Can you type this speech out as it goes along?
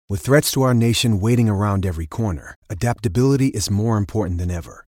With threats to our nation waiting around every corner, adaptability is more important than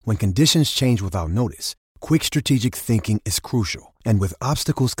ever. When conditions change without notice, quick strategic thinking is crucial. And with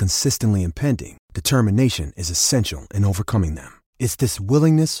obstacles consistently impending, determination is essential in overcoming them. It's this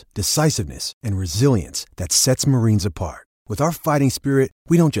willingness, decisiveness, and resilience that sets Marines apart. With our fighting spirit,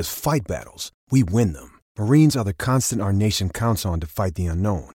 we don't just fight battles, we win them. Marines are the constant our nation counts on to fight the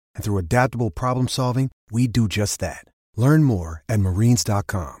unknown. And through adaptable problem solving, we do just that. Learn more at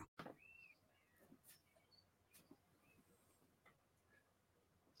marines.com.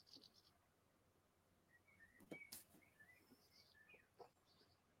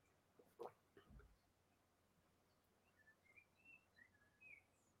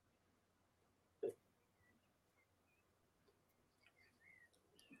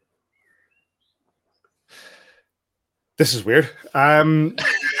 This is weird. It's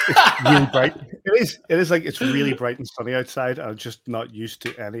really bright. It is like it's really bright and sunny outside. I'm just not used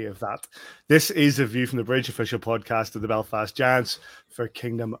to any of that. This is a View from the Bridge official podcast of the Belfast Giants for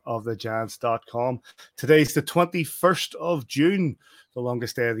kingdomofthegiants.com. Today's the 21st of June, the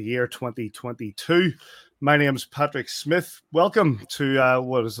longest day of the year, 2022. My name is Patrick Smith. Welcome to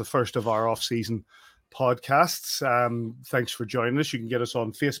what is the first of our off-season podcasts. Thanks for joining us. You can get us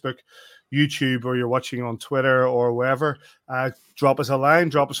on Facebook, YouTube, or you're watching on Twitter or wherever. Drop us a line,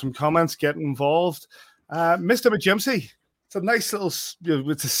 drop us some comments, get involved. Mr. McGimsey, it's a nice little,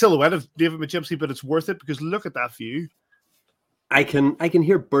 it's a silhouette of David McGimsey, but it's worth it because look at that view. I can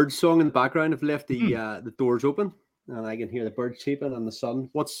hear bird song in the background. I've left the doors open and I can hear the birds chirping and the sun.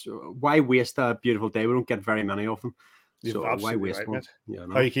 Why waste a beautiful day? We don't get very many of them. So why waste one? Yeah,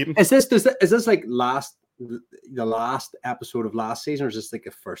 no. How are you keeping? Is this like the last episode of last season, or is this like the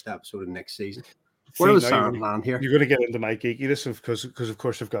first episode of next season? Where does Sarah land here? You're going to get into my geekiness because of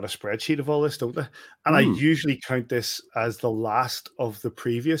course I've got a spreadsheet of all this, don't I? And I usually count this as the last of the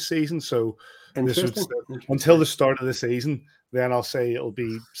previous season. So this would until the start of the season. Then I'll say it'll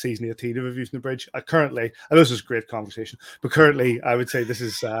be season 18 of View from the Bridge. I know this is a great conversation, but currently I would say this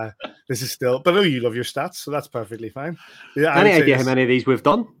is still. But I know you love your stats, so that's perfectly fine. Yeah, any idea how many of these we've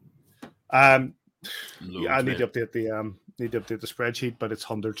done? I need to update the spreadsheet, but it's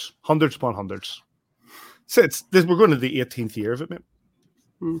hundreds upon hundreds. So we're going to the 18th year of it, mate.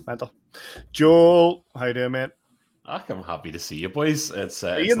 Mental. Joel, how you doing, mate? I'm happy to see you, boys.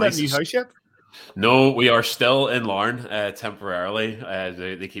 Are you in that new house yet? No, we are still in Larne temporarily.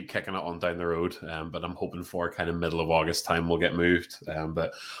 They keep kicking it on down the road, but I'm hoping for kind of middle of August time we'll get moved.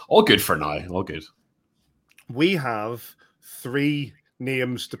 But all good for now. All good. We have 3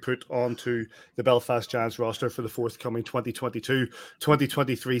 names to put onto the Belfast Giants roster for the forthcoming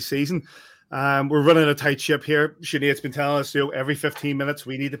 2022-2023 season. We're running a tight ship here. Sinead's been telling us, every 15 minutes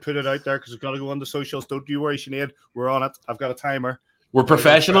we need to put it out there because we've got to go on the socials. Don't you worry, Sinead. We're on it. I've got a timer. We're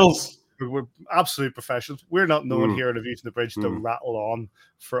professionals. We're absolute professionals. We're not known here at the View from the Bridge to rattle on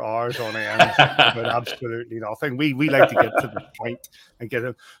for hours on end about absolutely nothing. We like to get to the point and get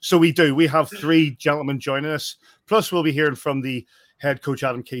it. So we do. We have 3 gentlemen joining us. Plus, we'll be hearing from the head coach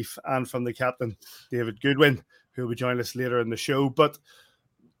Adam Keefe and from the captain David Goodwin, who will be joining us later in the show. But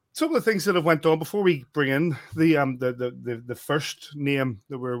some of the things that have went on before we bring in the first name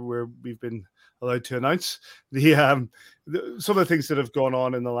that we've been allowed to announce, some of the things that have gone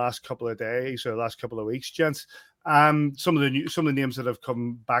on in the last couple of days or last couple of weeks, gents. Some of the names that have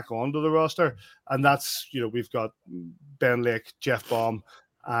come back onto the roster, and that's we've got Ben Lake, Jeff Baum,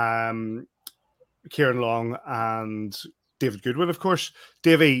 Kieran Long, and David Goodwin, of course.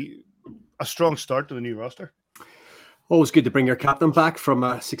 Davey, a strong start to the new roster. Always good to bring your captain back from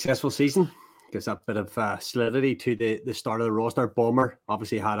a successful season. Gives that bit of solidity to the start of the roster. Bomber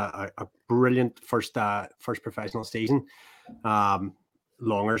obviously had a brilliant first professional season.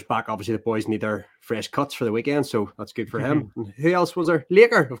 Longer's back. Obviously, the boys need their fresh cuts for the weekend, so that's good for him. And who else was there?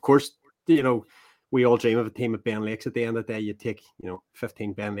 Laker, of course. We all dream of a team of Ben Lakes at the end of the day. You take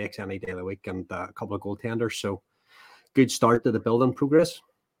 15 Ben Lakes any day of the week and a couple of goaltenders. So good start to the building progress.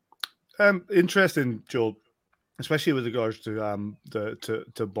 Interesting, Joel. Especially with regards to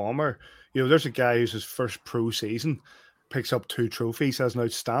Bomber, there's a guy who's his first pro season, picks up 2 trophies, has an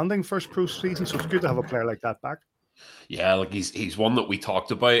outstanding first pro season. So it's good to have a player like that back. Yeah, like he's one that we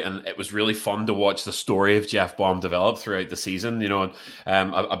talked about, and it was really fun to watch the story of Jeff Baum develop throughout the season. And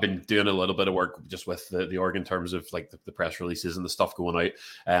I've been doing a little bit of work just with the org in terms of like the press releases and the stuff going out.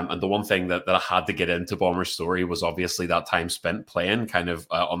 And the one thing that I had to get into Bomber's story was obviously that time spent playing kind of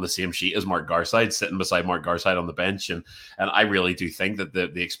on the same sheet as Mark Garside, sitting beside Mark Garside on the bench. And I really do think that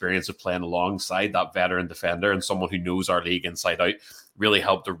the experience of playing alongside that veteran defender and someone who knows our league inside out really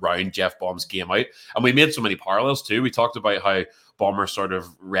helped to round Jeff Baum's game out. And we made so many parallels too. We talked about how Bomber sort of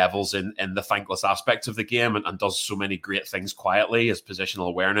revels in the thankless aspects of the game and does so many great things quietly, his positional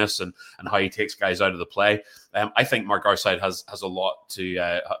awareness and how he takes guys out of the play. I think Mark Garside has a lot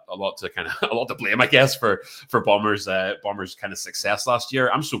to blame, I guess, for Bomber's kind of success last year.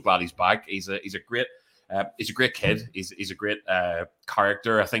 I'm so glad he's back. He's a great kid. He's a great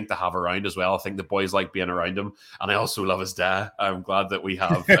character, I think, to have around as well. I think the boys like being around him, and I also love his dad. I'm glad that we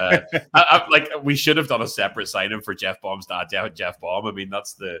have we should have done a separate signing for Jeff Baum's dad, Jeff Baum. I mean,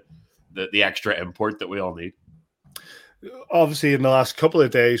 that's the extra import that we all need. Obviously, in the last couple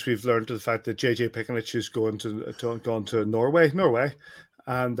of days, we've learned the fact that JJ Pikanic is gone to Norway,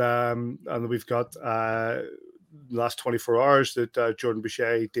 and we've got last 24 hours that Jordan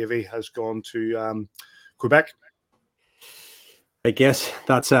Boucher Davy has gone to Quebec. I guess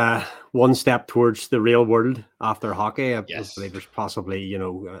that's one step towards the real world after hockey. I believe there's possibly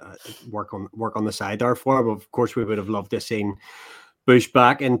work on the side there for him. Of course, we would have loved to have seen Bush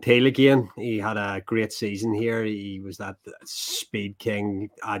back in tail again. He had a great season here. He was that speed king,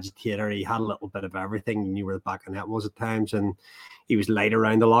 agitator. He had a little bit of everything. He knew where the back of net was at times, and he was light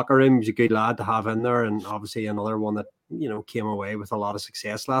around the locker room. He was a good lad to have in there, and obviously another one that came away with a lot of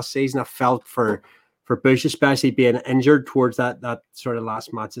success last season. I felt for Bush, especially being injured towards that sort of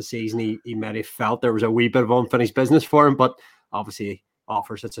last match of the season, he might have felt there was a wee bit of unfinished business for him, but obviously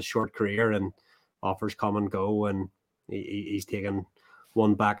offers, it's a short career and offers come and go, and he's taken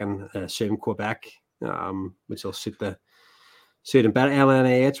one back in Quebec, which will suit him better.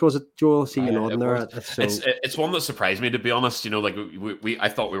 LNAH, was it, Joel? See you nodding there. It's one that surprised me, to be honest. I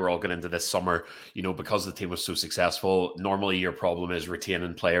thought we were all going into this summer, because the team was so successful. Normally, your problem is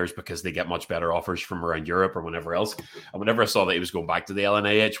retaining players because they get much better offers from around Europe or whenever else. And whenever I saw that he was going back to the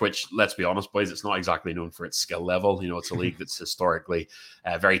LNAH, which, let's be honest, boys, it's not exactly known for its skill level. It's a league that's historically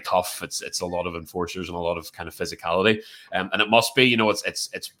very tough. It's a lot of enforcers and a lot of kind of physicality. And it must be,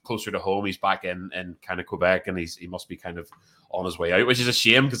 it's closer to home. He's back in kind of Quebec, and he must be kind of on his way out, which is a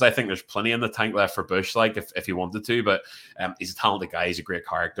shame because I think there's plenty in the tank left for Bush, if he wanted to. But he's a talented guy, he's a great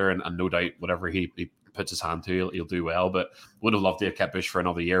character, and no doubt whatever he puts his hand to, he'll do well. But would have loved to have kept Bush for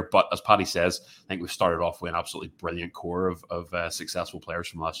another year. But as Paddy says, I think we've started off with an absolutely brilliant core of successful players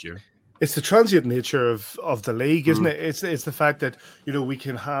from last year. It's the transient nature of the league, isn't it? It's the fact that we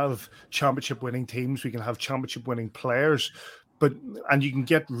can have championship winning teams, we can have championship winning players, and you can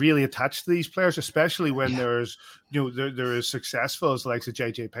get really attached to these players, especially when there's they're as successful as the likes of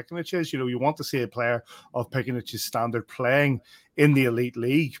JJ Pikanic is. You want to see a player of Pikanic's standard playing in the elite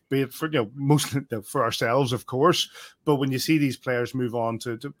league, be it for mostly for ourselves, of course. But when you see these players move on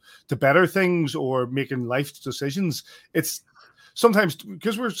to better things or making life decisions, it's sometimes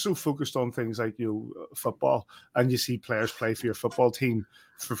because we're so focused on things like football, and you see players play for your football team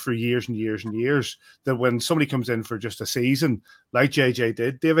for years and years and years, that when somebody comes in for just a season, like JJ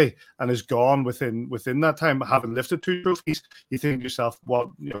did, Davey, and is gone within that time, having lifted 2 trophies, you think to yourself, why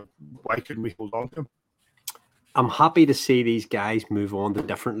couldn't we hold on to him? I'm happy to see these guys move on to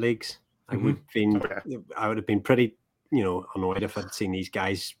different leagues. I would have been pretty annoyed if I'd seen these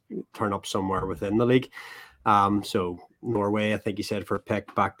guys turn up somewhere within the league. So Norway, I think you said, for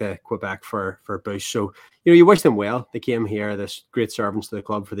Pick, back to Quebec for Bush. So, you wish them well. They came here, this great servants to the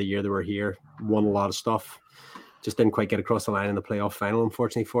club for the year they were here, won a lot of stuff. Just didn't quite get across the line in the playoff final,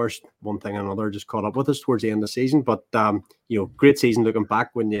 unfortunately, for us. One thing and another just caught up with us towards the end of the season. But, great season looking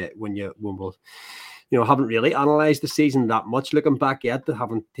back when we'll haven't really analysed the season that much looking back yet. They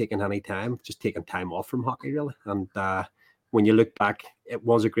haven't taken any time, just taken time off from hockey, really. And when you look back, it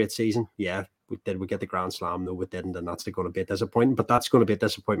was a great season. Yeah. We get the Grand Slam? No, we didn't, and that's going to be a disappointment. But that's going to be a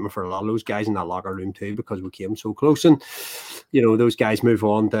disappointment for a lot of those guys in that locker room too, because we came so close. And those guys move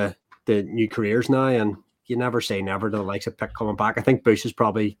on to new careers now, and you never say never to the likes of Pick coming back. I think Bush is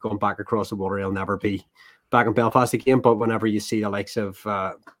probably going back across the water. He'll never be back in Belfast again. But whenever you see the likes of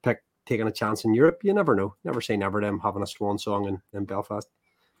Pick taking a chance in Europe, you never know. Never say never to him having a swan song in Belfast.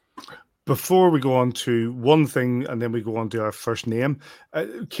 Before we go on to one thing, and then we go on to our first name,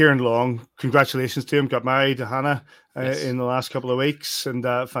 Kieran Long, congratulations to him. Got married to Hannah in the last couple of weeks, and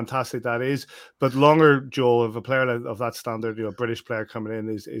fantastic that is. But longer, Joel, of a player of that standard, a British player coming in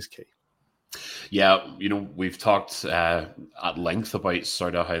is key. Yeah, we've talked at length about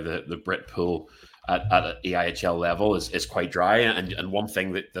sort of how the Brit pool at EIHL level is quite dry. And one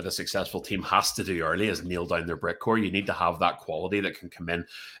thing that a successful team has to do early is nail down their brick core. You need to have that quality that can come in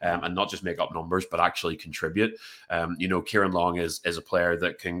and not just make up numbers, but actually contribute. Kieran Long is a player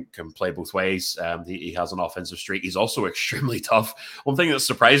that can play both ways. He has an offensive streak. He's also extremely tough. One thing that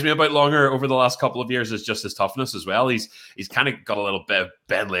surprised me about Longer over the last couple of years is just his toughness as well. He's kind of got a little bit of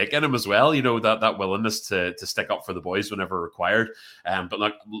Ben Lake in him as well. That willingness to stick up for the boys whenever required.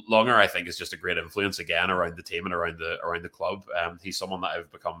 But Longer, I think, is just a great influence again around the team and around the club. He's someone that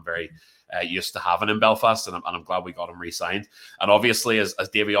I've become very used to having in Belfast, and I'm glad we got him re-signed. And obviously, as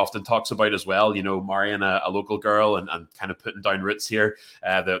Davey often talks about as well, marrying a local girl and kind of putting down roots here.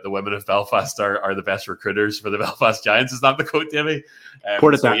 The women of Belfast are the best recruiters for the Belfast Giants. Is that the quote, Davey?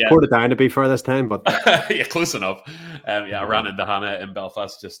 Poured it down to be fair this time, but yeah, close enough. I ran into Hannah in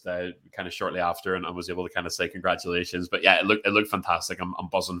Belfast just kind of shortly after, and I was able to kind of say congratulations. But yeah, it looked fantastic. I'm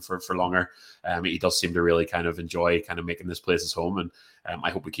buzzing for Longer. He does seem to really kind of enjoy kind of making this place his home, and I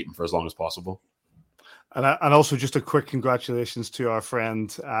hope we keep him for as long as possible. And also just a quick congratulations to our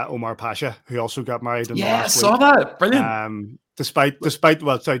friend Omar Pasha, who also got married. I saw that. Brilliant. Despite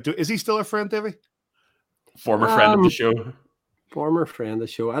is he still a friend, Davey? Former friend of the show. Former friend of the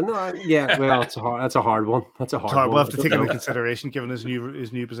show. I know. Yeah, well, that's a hard one. That's a hard one. We'll have to take it into consideration given his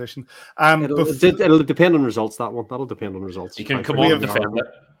new position. It'll depend on results. That'll depend on results. You can come on and defend it.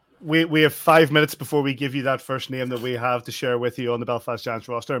 We have 5 minutes before we give you that first name that we have to share with you on the Belfast Giants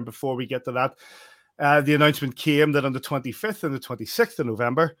roster. And before we get to that, the announcement came that on the 25th and the 26th of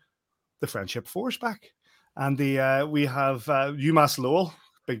November, the Friendship Four is back. And we have UMass Lowell.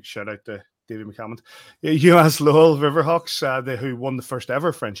 Big shout out to Davey McCalmont. UMass Lowell Riverhawks, who won the first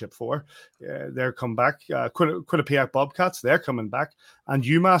ever Friendship Four. They're come back. Quinnipiac Bobcats, they're coming back. And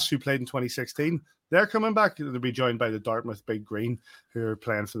UMass, who played in 2016, they're coming back. They'll be joined by the Dartmouth Big Green, who are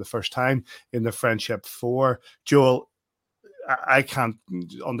playing for the first time in the Friendship Four. Joel, I can't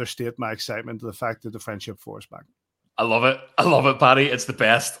understate my excitement to the fact that the Friendship Four is back. I love it, Paddy. It's the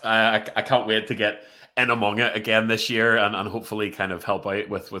best. I can't wait to get in among it again this year and hopefully kind of help out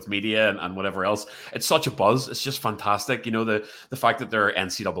with media and whatever else. It's such a buzz. It's just fantastic. The fact that there are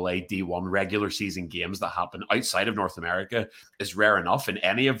NCAA D1 regular season games that happen outside of North America is rare enough in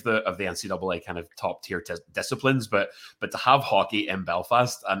any of the NCAA kind of top tier disciplines. But to have hockey in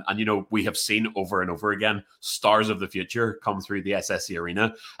Belfast and we have seen over and over again stars of the future come through the SSE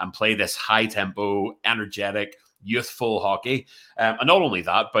Arena and play this high tempo, energetic, youthful hockey. And not only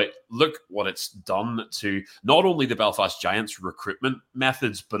that, but look what it's done to not only the Belfast Giants recruitment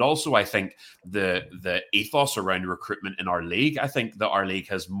methods, but also I think the ethos around recruitment in our league. I think that our league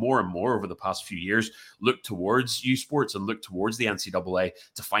has more and more over the past few years looked towards U Sports and looked towards the NCAA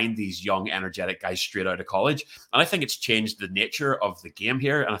to find these young, energetic guys straight out of college. And I think it's changed the nature of the game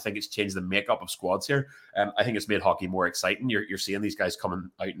here. And I think it's changed the makeup of squads here. I think it's made hockey more exciting. You're seeing these guys coming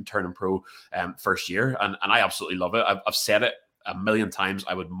out and turning pro first year. And I absolutely love it. I've said it a million times.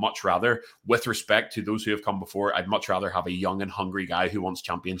 I would much rather, with respect to those who have come before, I'd much rather have a young and hungry guy who wants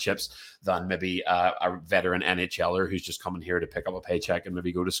championships than maybe a veteran NHLer who's just coming here to pick up a paycheck and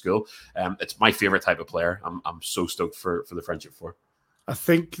maybe go to school. It's my favorite type of player. I'm so stoked for the Friendship Four. I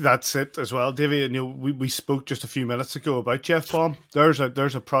think that's it as well, Davey. We spoke just a few minutes ago about Jeff Baum. There's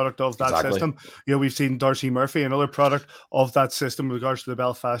a product of that system. We've seen Darcy Murphy, another product of that system with regards to the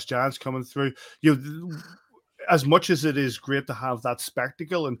Belfast Giants coming through. As much as it is great to have that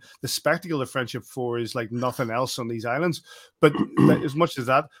spectacle, and the spectacle of Friendship Four is like nothing else on these islands, but as much as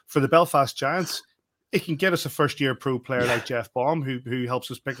that, for the Belfast Giants, it can get us a first-year pro player like Jeff Baum, who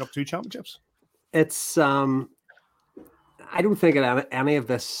helps us pick up 2 championships. It's I don't think any of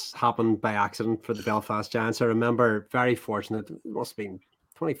this happened by accident for the Belfast Giants. I remember very fortunate, it must have been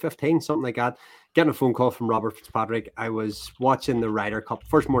 2015, something like that, getting a phone call from Robert Fitzpatrick. I was watching the Ryder Cup,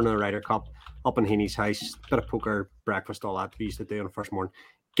 first morning of the Ryder Cup, up in Heaney's house, bit of poker, breakfast, all that we used to do on the first morning.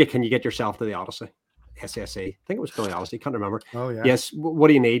 Can you get yourself to the Odyssey? SSA. I think it was Billy Odyssey, can't remember. Oh, yeah. Yes, what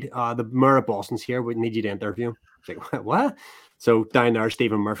do you need? The Mayor of Boston's here, we need you to interview him. I was like, what? So down there,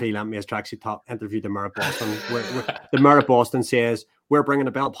 Stephen Murphy lent me his tracksuit top, interviewed the Mayor of Boston. The Mayor of Boston says, we're bringing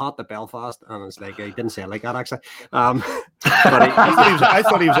a bell pot to Belfast. And it's like, he didn't say it like that, actually. But I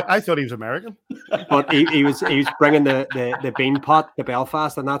thought he was American. But he was bringing the bean pot to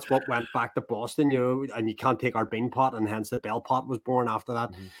Belfast, and that's what went back to Boston, and you can't take our bean pot, and hence the bell pot was born after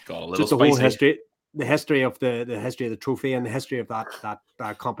that. Got a little just the spicy. whole history. The history of the trophy and the history of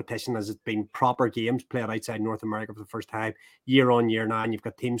that competition has been proper games played outside North America for the first time year on year now, and you've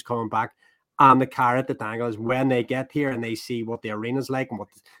got teams coming back. And the carrot, the dangle is when they get here and they see what the arena's like and what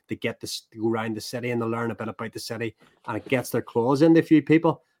they get to go around the city and they learn a bit about the city, and it gets their claws into a few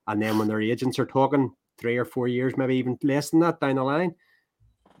people. And then when their agents are talking 3 or 4 years, maybe even less than that down the line,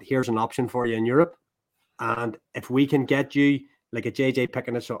 here's an option for you in Europe. And if we can get you like a JJ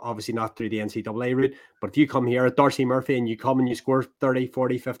Pickett, so obviously not through the NCAA route, but if you come here at Darcy Murphy and you come and you score 30,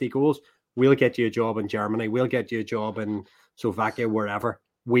 40, 50 goals, we'll get you a job in Germany. We'll get you a job in Slovakia, wherever.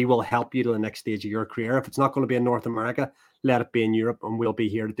 We will help you to the next stage of your career. If it's not going to be in North America, let it be in Europe, and we'll be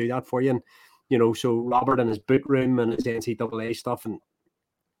here to do that for you. And, so Robert and his boot room and his NCAA stuff, and,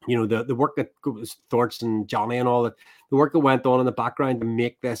 the work that was Thorts and Johnny and all that, the work that went on in the background to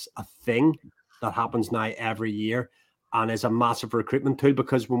make this a thing that happens now every year and is a massive recruitment tool,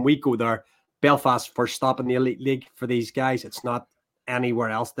 because when we go there, Belfast first stop in the Elite League for these guys. It's not anywhere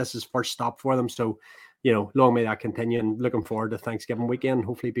else. This is first stop for them. So, long may that continue, and looking forward to Thanksgiving weekend.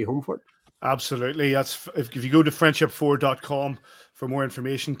 Hopefully be home for it. Absolutely. That's if you go to friendship4.com for more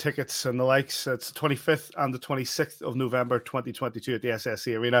information, tickets and the likes. It's the 25th and the 26th of November 2022 at the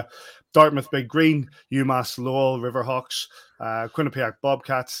SSE Arena. Dartmouth Big Green, UMass Lowell Riverhawks, Quinnipiac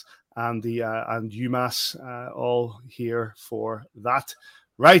Bobcats, and UMass all here for that.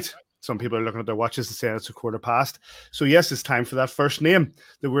 Right. Some people are looking at their watches and saying it's a quarter past. So yes, it's time for that first name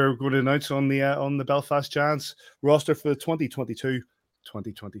that we're going to announce on the Belfast Giants roster for the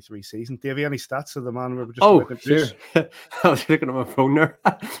 2022-2023 season. Do you have any stats of the man we were just about to introduce? Sure. I was looking at my phone there.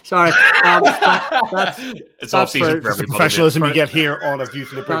 Sorry. It's off season for everybody. Professionalism you get here on A View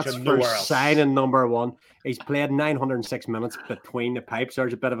from the Bridge That's and for nowhere else. signing number 1. He's played 906 minutes between the pipes.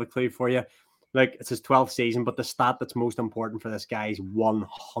 There's a bit of a clue for you. Like, it's his 12th season, but the stat that's most important for this guy is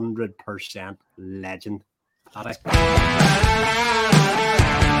 100% legend.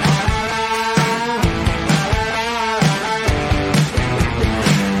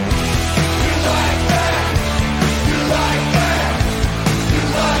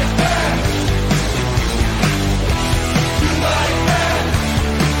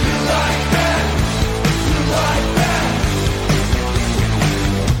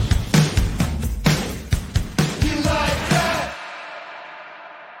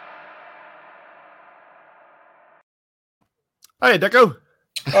 Hi, Dicko.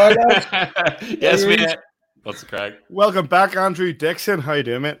 Yes, mate. What's the crack? Welcome back, Andrew Dixon. How you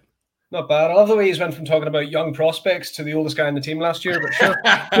doing, mate? Not bad. I love the way he's went from talking about young prospects to the oldest guy in the team last year, but sure.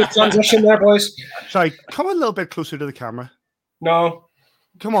 Good transition there, boys. Sorry, come a little bit closer to the camera. No.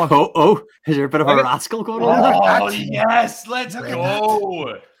 Come on. Oh, is there a bit of a rascal going on? Oh, yes, let's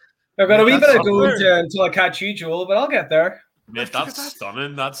go. I've got a wee bit of go until I catch you, Joel, but I'll get there. Mate, that's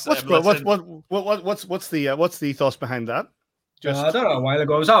stunning. That's what's the ethos behind that? I don't know, a while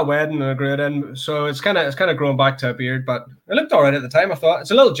ago. I was at a wedding and I grew it in, so it's kind of grown back to a beard, but it looked all right at the time. I thought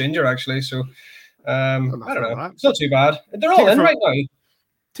it's a little ginger actually, so I don't know. It's not too bad. They're all in right now.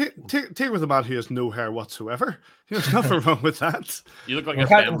 Take with a man who has no hair whatsoever. There's nothing wrong with that. You look like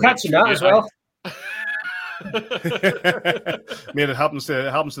I'm catching that as well. Mate, it happens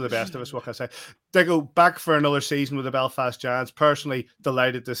to the best of us. What can I say? They go back for another season with the Belfast Giants. Personally,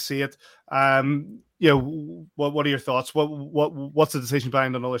 delighted to see it. What are your thoughts? What's the decision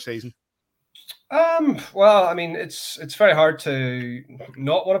behind another season? Well, I mean, it's very hard to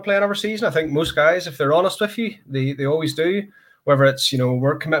not want to play another season. I think most guys, if they're honest with you, they always do. Whether it's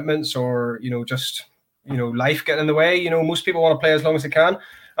work commitments or just life getting in the way. Most people want to play as long as they can.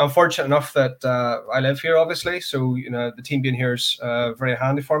 I'm fortunate enough that I live here, obviously, so the team being here is very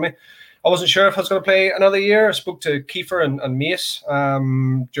handy for me. I wasn't sure if I was going to play another year. I spoke to Kiefer and Mace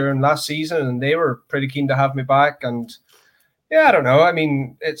during last season, and they were pretty keen to have me back. And yeah, I don't know. I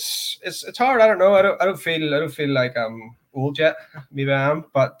mean, it's hard. I don't know. I don't feel like I'm old yet. Maybe I am,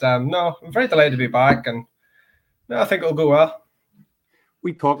 but no, I'm very delighted to be back, and no, I think it'll go well.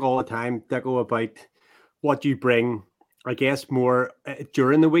 We talk all the time, Deco, about what you bring, I guess, more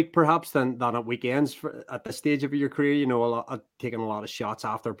during the week perhaps than at weekends at this stage of your career. Taking a lot of shots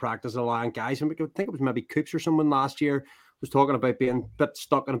after practice, allowing guys, and I think it was maybe Coops or someone last year was talking about being a bit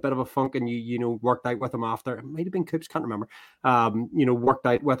stuck in a bit of a funk, and you worked out with him after. It might have been Coops, can't remember. Worked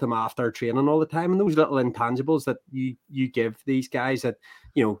out with him after training all the time, and those little intangibles that you give these guys that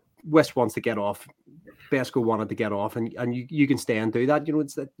West wants to get off, Besco wanted to get off, and you can stay and do that.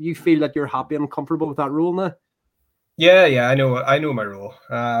 It's that you feel that you're happy and comfortable with that role now. Yeah, I know my role.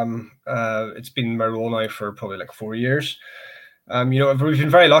 It's been my role now for probably like 4 years. We've been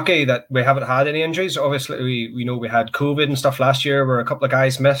very lucky that we haven't had any injuries. Obviously, we had COVID and stuff last year where a couple of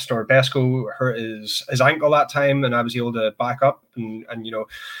guys missed, or Besco hurt his ankle that time, and I was able to back up. And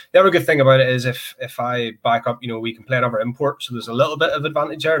the other good thing about it is if I back up, we can play another import. So there's a little bit of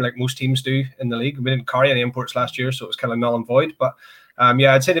advantage there, like most teams do in the league. We didn't carry any imports last year, so it was kind of null and void. But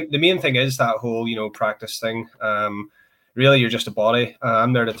I'd say the main thing is that whole practice thing. really you're just a body.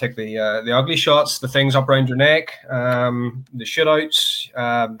 I'm there to take the ugly shots, the things up around your neck, the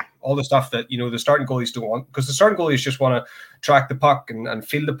shootouts, all the stuff that the starting goalies don't want, because the starting goalies just want to track the puck and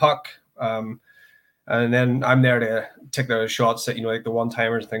field the puck. And then I'm there to take the shots that like the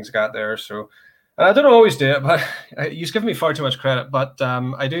one-timers and things like that there. So I don't always do it, but you've given me far too much credit. But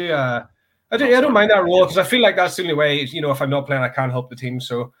I don't mind that role, because I feel like that's the only way. If I'm not playing, I can't help the team.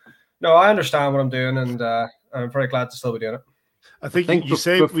 So no, I understand what I'm doing, and I'm very glad to still be doing it. I think you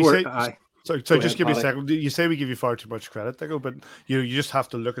say we say. Sorry, just give me a second. You say we give you far too much credit, Diggle, but you just have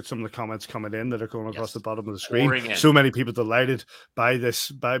to look at some of the comments coming in that are going across the bottom of the screen. So many people delighted by this,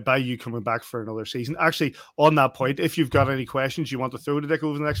 by you coming back for another season. Actually, on that point, if you've got any questions you want to throw to Diggle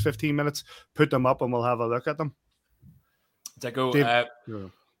over the next 15 minutes, put them up and we'll have a look at them. Diggle,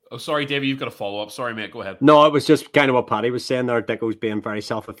 sorry, David, you've got a follow up. Sorry, mate, go ahead. No, it was just kind of what Paddy was saying there. Diggle's being very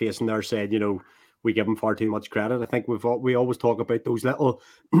self-effacing there, said, we give him far too much credit. I think we always talk about those little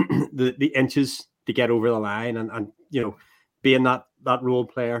the inches to get over the line, and being that role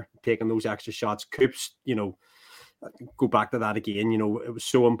player, taking those extra shots. Coops, go back to that again. It was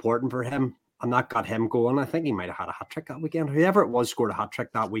so important for him, and that got him going. I think he might have had a hat trick that weekend. Whoever it was scored a hat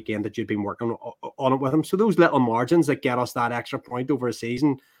trick that weekend that you'd been working on it with him. So those little margins that get us that extra point over a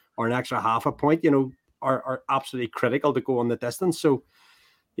season, or an extra half a point, are absolutely critical to go on the distance. So,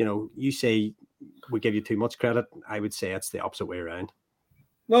 you say we give you too much credit. I would say it's the opposite way around.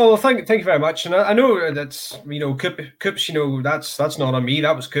 No, well, thank you very much. And I know that's, Coops, that's not on me.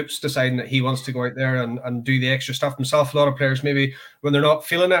 That was Coops deciding that he wants to go out there and do the extra stuff himself. A lot of players, maybe when they're not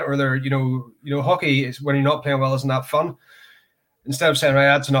feeling it, or they're, hockey is when you're not playing well, isn't that fun? Instead of saying, right,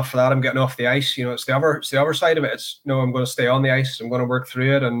 that's enough for that, I'm getting off the ice. It's the other side of it. It's, no, I'm going to stay on the ice. I'm going to work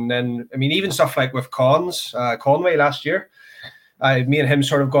through it. And then, even stuff like with Conway last year, me and him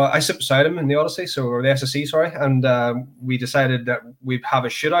sort of I sit beside him in the Odyssey, or the SSC, sorry, and we decided that we'd have a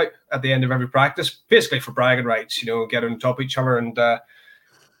shootout at the end of every practice, basically for bragging rights, get on top of each other, and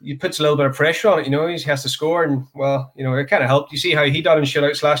it puts a little bit of pressure on it, he has to score, and it kind of helped. You see how he done in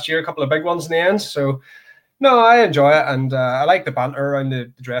shootouts last year, a couple of big ones in the end, so no, I enjoy it, and I like the banter around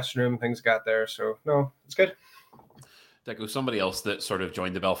the dressing room and things got there, so no, it's good. Deco, somebody else that sort of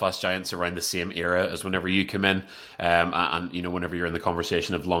joined the Belfast Giants around the same era as whenever you come in, and whenever you're in the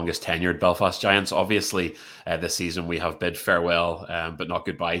conversation of longest tenured Belfast Giants, obviously this season we have bid farewell but not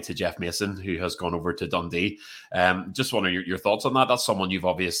goodbye to Jeff Mason, who has gone over to Dundee. Just wondering your thoughts on that. That's someone you've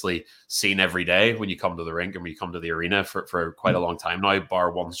obviously seen every day when you come to the rink and when you come to the arena for quite a long time now,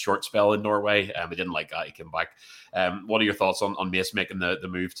 bar one short spell in Norway. He didn't like that, he came back. What are your thoughts on Mace making the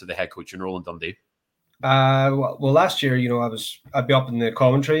move to the head coaching role in Dundee? Well, last year, I'd be up in the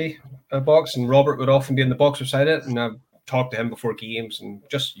commentary box, and Robert would often be in the box beside it, and I'd talk to him before games and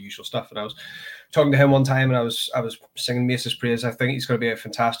just usual stuff. And I was talking to him one time, and I was singing Mace's praise. I think he's going to be a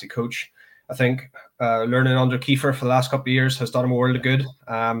fantastic coach. I think learning under Kiefer for the last couple of years has done him a world of good.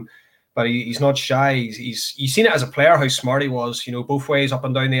 But he's not shy. He's seen it as a player how smart he was. Both ways up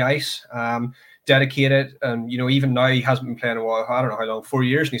and down the ice. Dedicated, and even now he hasn't been playing a while. I don't know how long, 4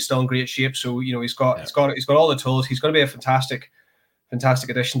 years, and he's still in great shape. So he's got all the tools. He's going to be a fantastic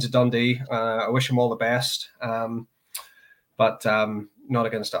addition to Dundee. I wish him all the best, but not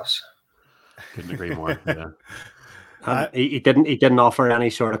against us. Couldn't agree more. Yeah. He didn't offer any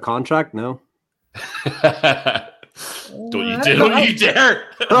sort of contract. No. Don't you dare!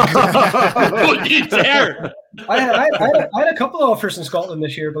 Don't you dare! I had a couple of offers in Scotland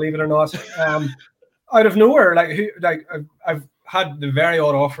this year, believe it or not, out of nowhere. I've had the very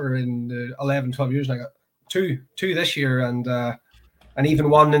odd offer in the 11, 12 years, and I got two this year, and even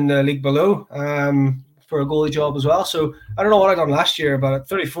one in the league below for a goalie job as well. So I don't know what I done last year, but at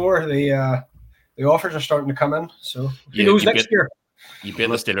 34, the offers are starting to come in. So who knows next year? You beat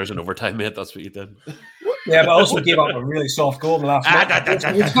the Steelers in overtime, mate. That's what you did. Yeah, but I also gave up a really soft goal in the last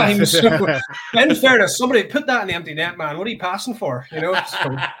minute. So, in fairness, somebody put that in the empty net, man. What are you passing for?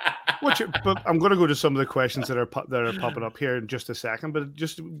 So. But I'm going to go to some of the questions that are popping up here in just a second. But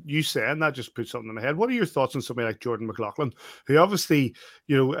just you saying that just put something in my head. What are your thoughts on somebody like Jordan McLaughlin, who obviously,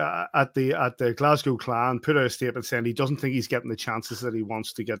 at the Glasgow Clan put out a statement saying he doesn't think he's getting the chances that he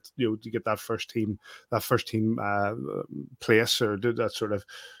wants to get, to get that first team place, or that sort of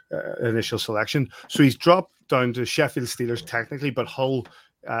initial selection. So he's dropped down to Sheffield Steelers technically, but Hull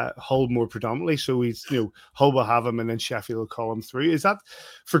more predominantly. So he's, Hull will have him, and then Sheffield will call him through. Is that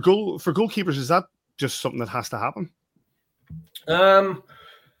for goalkeepers? Is that just something that has to happen?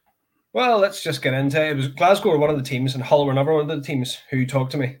 Well, let's just get into it. It was Glasgow were one of the teams, and Hull were another one of the teams who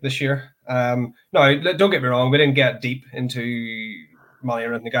talked to me this year. No, don't get me wrong. We didn't get deep into money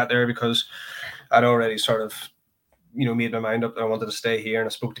or anything like that there, because I'd already sort of made my mind up that I wanted to stay here, and I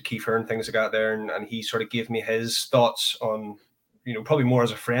spoke to Kiefer and things like that there, and he sort of gave me his thoughts on, probably more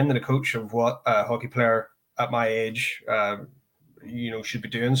as a friend than a coach, of what a hockey player at my age, should be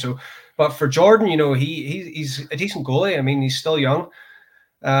doing. So, but for Jordan, he's a decent goalie. I mean, he's still young.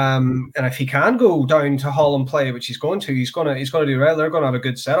 And if he can go down to Hull and play, which he's going to do well. They're going to have a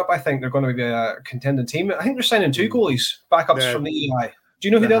good setup. I think they're going to be a contending team. I think they're signing 2 goalies, backups from the EI. Do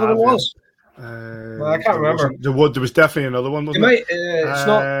you know who the other one was? I can't remember. There was definitely another one, wasn't there? It's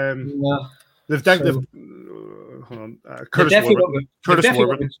not. Hold on. Curtis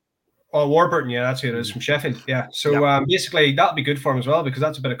Warburton. Oh, Warburton, yeah, that's who it is, from Sheffield. Yeah. So basically, that'll be good for him as well, because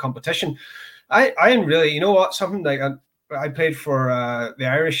that's a bit of competition. I am really, something like I played for the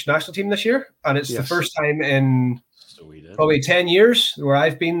Irish national team this year, and it's the first time in probably 10 years where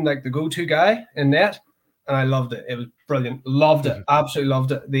I've been like the go-to guy in net, and I loved it. It was brilliant. Loved it. Absolutely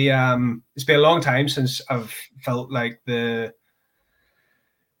loved it. It's been a long time since I've felt like the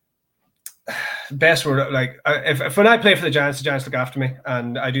best word. Like if when I play for the Giants look after me,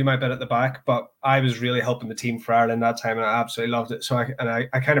 and I do my bit at the back. But I was really helping the team for Ireland that time, and I absolutely loved it. So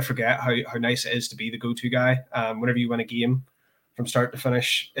I kind of forget how nice it is to be the go-to guy. Whenever you win a game from start to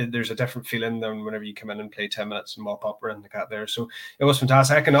finish, there's a different feeling than whenever you come in and play 10 minutes and mop up around the cat there. So it was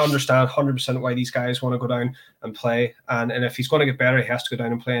fantastic. I can understand 100% why these guys want to go down and play. And if he's going to get better, he has to go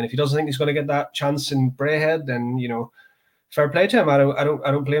down and play. And if he doesn't think he's going to get that chance in Braehead, then fair play to him. I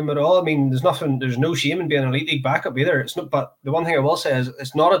don't blame him at all. I mean, there's no shame in being an elite league backup either. It's not, but the one thing I will say is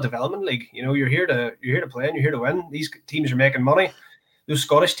it's not a development league. You're here to play and you're here to win. These teams are making money. Those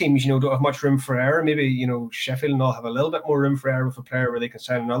Scottish teams, don't have much room for error. Maybe, Sheffield and all have a little bit more room for error with a player where they can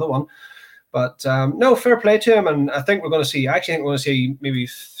sign another one. But no, fair play to him. And I think we're going to see maybe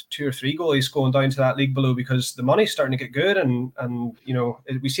 2 or 3 goalies going down to that league below, because the money's starting to get good. And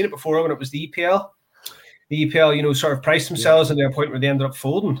we've seen it before when it was the EPL. The EPL, sort of priced themselves to the point where they ended up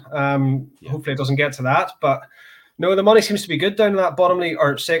folding. Hopefully it doesn't get to that. But no, the money seems to be good down in that bottom league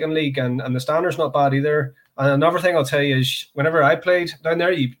or second league, and the standard's not bad either. And another thing I'll tell you is, whenever I played down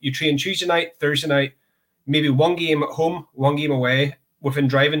there, you train Tuesday night, Thursday night, maybe 1 game at home, 1 game away, within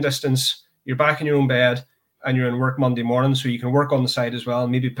driving distance. You're back in your own bed, and you're in work Monday morning, so you can work on the side as well,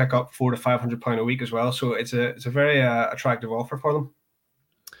 and maybe pick up £400 to £500 a week as well. So it's a very attractive offer for them.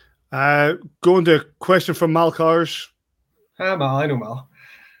 Going to a question from Mal Cars. Hi, Mal. I know Mal.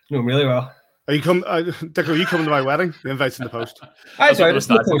 I know him really well. Dick, are you coming to my wedding? The invite's in the post. That's right. It's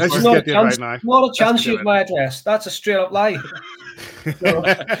not a chance you have my address. That's a straight up lie.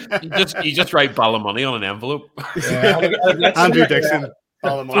 you just write Ballymoney on an envelope. Yeah, Andrew Dixon.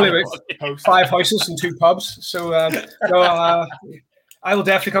 Anyway, 5 houses and 2 pubs. So I will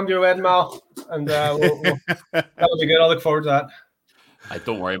definitely come to your wedding, Mal, and that'll be good. I'll look forward to that.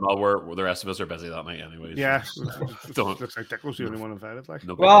 Don't worry, Mal. The rest of us are busy that night, anyways. Yeah, looks like Dick was the only one invited.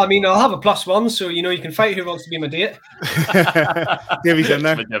 Well, I mean, I'll have a +1, so you can fight who wants to be my date. Davey's in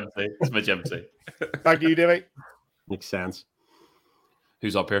there. It's my gym tea. Back to you, Davey. Makes sense.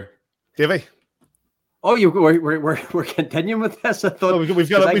 Who's up here? Davey. Oh, we're continuing with this. I thought we've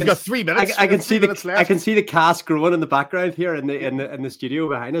got 3 minutes. I can see the cast growing in the background here in the studio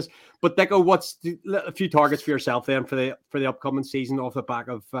behind us. But Dicko, what's a few targets for yourself then for the upcoming season off the back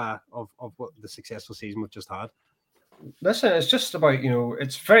of what the successful season we've just had? Listen, it's just about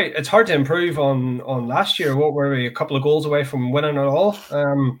it's hard to improve on last year. What were we, a couple of goals away from winning it all?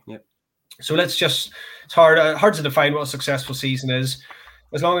 So it's hard to define what a successful season is.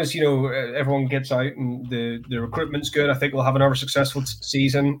 As long as everyone gets out and the recruitment's good, I think we'll have another successful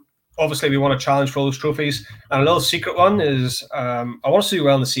season. Obviously, we want to challenge for all those trophies. And a little secret one is I want to do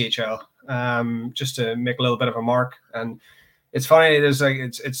well in the CHL, just to make a little bit of a mark. And it's funny.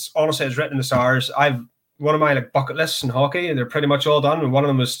 It's honestly, it's written in the stars. One of my bucket lists in hockey. They're pretty much all done. And one of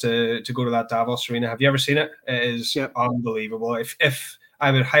them was to go to that Davos arena. Have you ever seen it? It is unbelievable. If I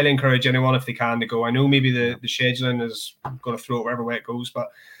would highly encourage anyone, if they can, to go. I know maybe the scheduling is going to throw it wherever way it goes, but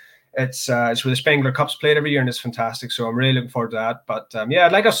it's where the Spengler Cup's played every year, and it's fantastic. So I'm really looking forward to that. But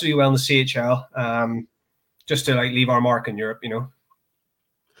I'd like us to do well in the CHL, just to leave our mark in Europe. Can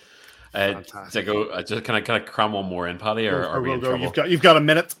I cram one more in, Paddy, or are we in trouble? You've got a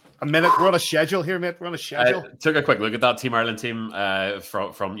minute. We're on a schedule here, mate. We're on a schedule. Took a quick look at that Team Ireland team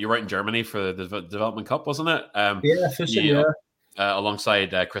from you were out in Germany for the Development Cup, wasn't it? Yeah.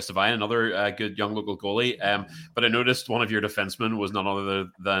 Alongside Chris Devine, another good young local goalie. But I noticed one of your defensemen was none other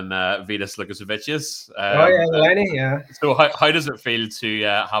than Vidas Lukasevicius. Lenny, yeah. So how does it feel to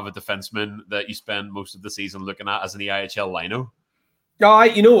have a defenseman that you spend most of the season looking at as an EIHL lino? No,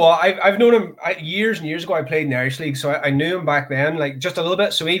 you know what? I've known him years and years ago. I played in the Irish League, so I knew him back then, just a little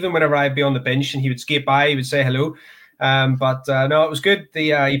bit. So even whenever I'd be on the bench and he would skate by, he would say hello. But no, it was good.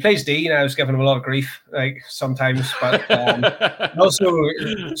 He plays D, and I was giving him a lot of grief, like sometimes. But also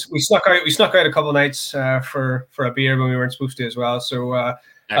we snuck out a couple of nights for a beer when we weren't supposed to as well. So I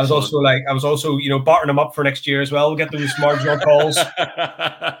was also bartering him up for next year as well. We'll get those marginal calls.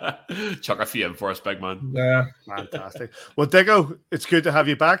 Chuck a few in for us, big man. Yeah, fantastic. Well, Diggo, it's good to have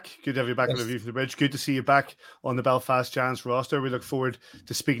you back. Good to have you back Yes. on the View from the Bridge. Good to see you back on the Belfast Giants roster. We look forward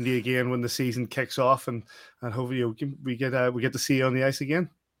to speaking to you again when the season kicks off, and hopefully we get to see you on the ice again.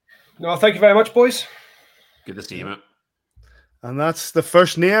 No, thank you very much, boys. Good to see you, mate. And that's the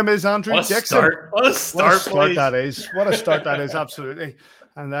first name is Andrew Dixon. What a start that is. What a start that is, absolutely.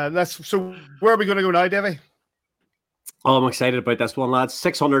 And so where are we going to go now, Davey? Oh, I'm excited about this one, lads.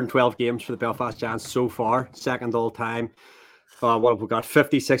 612 games for the Belfast Giants so far, second all time. What have we got?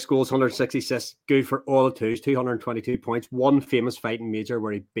 56 goals, 166. Good for all the twos, 222 points. One famous fighting major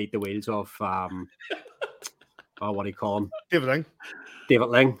where he beat the wheels of, what do you call him? David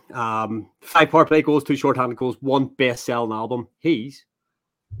Ling. 5 power play goals, 2 shorthanded goals, 1 best-selling album. He's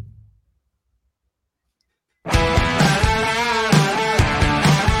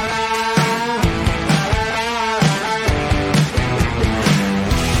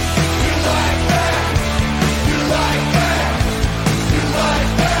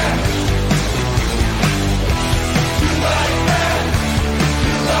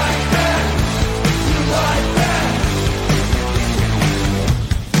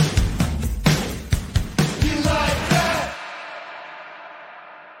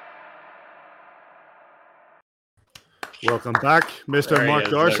Welcome back, Mr. Mark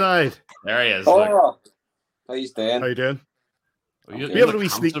Dorside. There he is. Oh, how you doing? How you doing? You have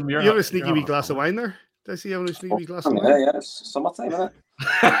a sneaky wee glass of wine there? Did I see you having a sneaky wee glass of wine? Yeah, it's summertime, isn't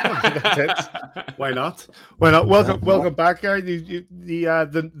it? Why not? Welcome back, Gary.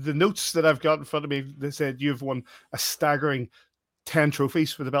 The notes that I've got in front of me, they said you've won a staggering 10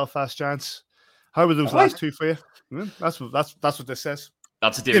 trophies for the Belfast Giants. How were those last two for you? That's what this says.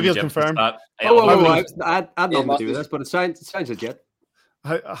 That's a David confirm. I had nothing to do with this, but it sounds legit.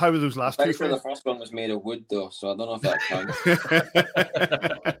 How were those last two? The first one was made of wood, though, so I don't know if that counts.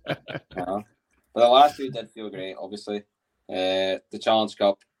 But the last two did feel great. Obviously, the Challenge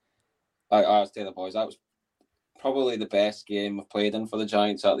Cup. I was telling the boys that was probably the best game I've played in for the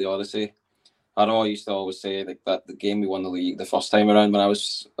Giants at the Odyssey. I know I used to always say that the game we won the league the first time around when I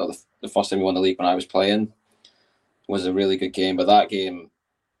was the first time we won the league when I was playing was a really good game, but that game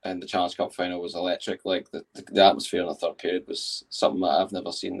and the Challenge Cup final was electric. Like the atmosphere in the third period was something that I've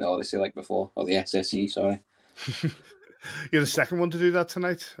never seen in the Odyssey like before, or the SSE. Sorry. You're the second one to do that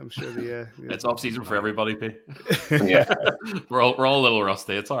tonight. I'm sure it's off season for everybody, P. Yeah, we're all a little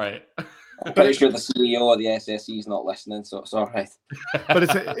rusty. It's all right. I'm pretty sure the CEO of the SSE is not listening, so it's all right. But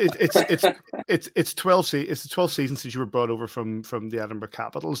it's 12 it's the 12th season since you were brought over from the Edinburgh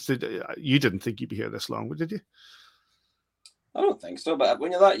Capitals. You didn't think you'd be here this long, did you? I don't think so, but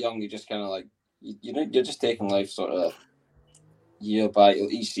when you're that young, you just kind of like you're just taking life sort of year by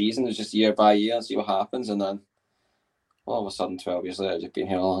each season is just year by year and see what happens, and then all of a sudden 12 years later you've been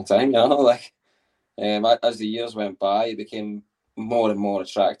here a long time, you know, like as the years went by it became more and more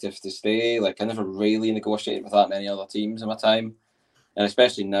attractive to stay. Like I never really negotiated with that many other teams in my time, and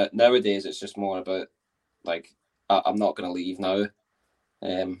especially nowadays it's just more about like I'm not going to leave now.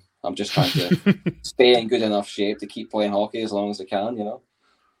 I'm just trying to stay in good enough shape to keep playing hockey as long as I can, you know.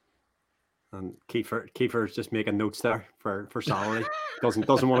 And Kiefer's just making notes there for salary. Doesn't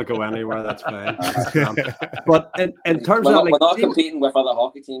want to go anywhere. That's fine. But in terms of we're not competing with other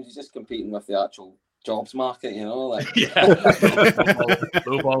hockey teams. You're just competing with the actual jobs market, you know. Like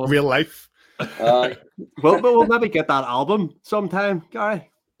real life. We'll maybe get that album sometime, Gary.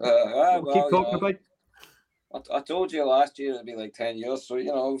 Keep talking about. I told you last year it'd be like 10 years, so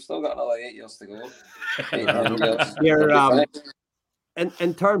you know we've still got another 8 years to go. 8 years.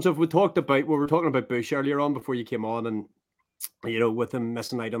 In terms of we were talking about Bush earlier on before you came on, and you know with him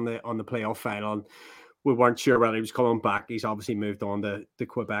missing out on the playoff final, and we weren't sure whether he was coming back. He's obviously moved on to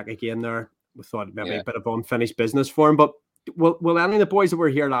Quebec again. There, we thought maybe a bit of unfinished business for him. But will any of the boys that were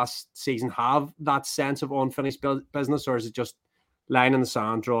here last season have that sense of unfinished business, or is it just line in the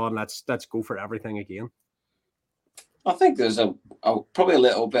sand, draw, and let's go for everything again? I think there's probably a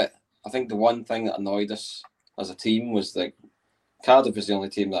little bit. I think the one thing that annoyed us as a team was like Cardiff was the only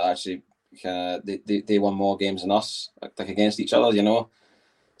team that actually they won more games than us, like against each other, you know.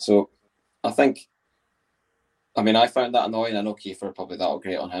 So I think, I mean, I found that annoying. I know Kiefer probably that'll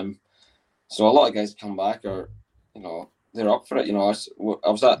grate on him. So a lot of guys come back are, you know, they're up for it. You know, I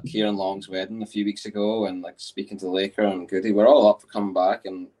was at Kieran Long's wedding a few weeks ago and like speaking to Laker and Goody. We're all up for coming back,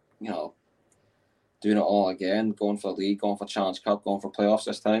 and you know, doing it all again, going for the league, going for Challenge Cup, going for playoffs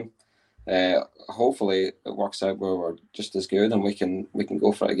this time. Hopefully it works out where we're just as good and we can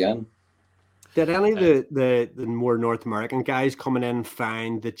go for it again. Did any of the more North American guys coming in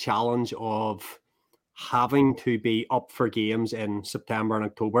find the challenge of having to be up for games in September and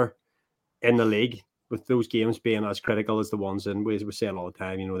October in the league, with those games being as critical as the ones in, we were saying all the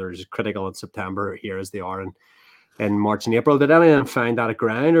time, they're as critical in September here as they are in March and April? Did any of them find that a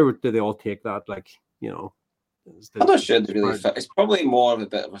grind, or do they all take that I'm not sure they really fit. It's probably more of a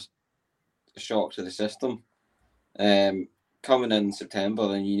bit of a shock to the system. Coming in September,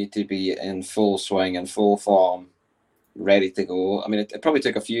 then you need to be in full swing and full form, ready to go. I mean, it probably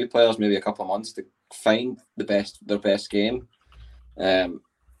took a few players maybe a couple of months to find their best game, and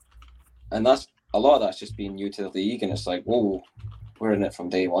that's a lot of that's just being new to the league, and it's like, whoa, we're in it from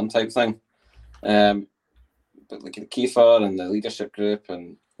day one type thing. But like Kiefer and the leadership group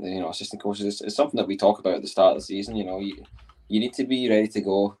and assistant coaches, it's something that we talk about at the start of the season. You need to be ready to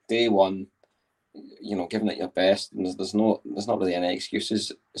go day one. Giving it your best, and there's not really any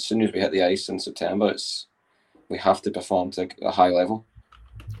excuses. As soon as we hit the ice in September, we have to perform to a high level.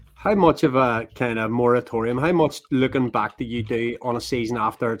 How much of a kind of moratorium, how much looking back do you do on a season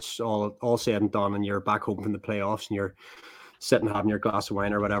after it's all said and done and you're back home from the playoffs and you're sitting having your glass of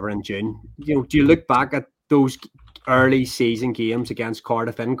wine or whatever in June? Do you look back at those early season games against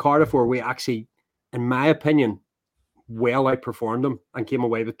Cardiff in Cardiff where we actually, in my opinion, well outperformed them and came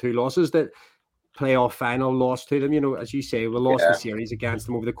away with 2 losses? That playoff final loss to them, as you say, we lost the series against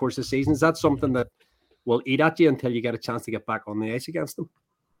them over the course of the season. Is that something that will eat at you until you get a chance to get back on the ice against them?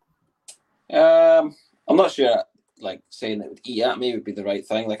 I'm not sure. Like saying it would eat at me would be the right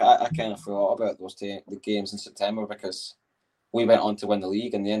thing. Like I kind of forgot about the games in September because we went on to win the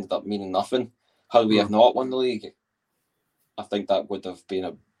league and they ended up meaning nothing. Had we have not won the league, I think that would have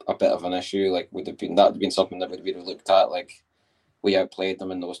been a bit of an issue. Like that would have been something that would be looked at. Like we outplayed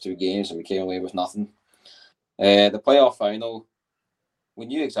them in those 2 games and we came away with nothing. The playoff final, we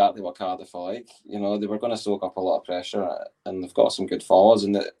knew exactly what Cardiff are like. They were going to soak up a lot of pressure and they've got some good forwards.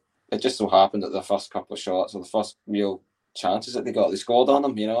 And it just so happened that the first couple of shots or the first real chances that they got, they scored on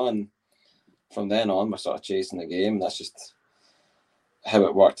them, and from then on, we're sort of chasing the game. That's just how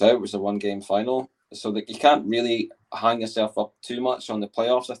it worked out. It was a 1-game final. So that you can't really hang yourself up too much on the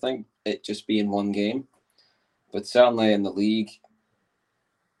playoffs, I think, it just being 1 game. But certainly in the league,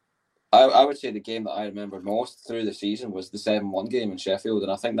 I would say the game that I remember most through the season was the 7-1 game in Sheffield,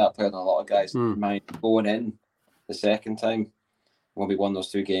 and I think that played on a lot of guys' mind going in the second time when we won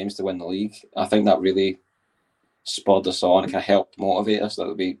those 2 games to win the league. I think that really spurred us on. It kind of helped motivate us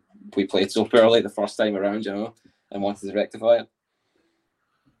that we played so poorly the first time around, and wanted to rectify it.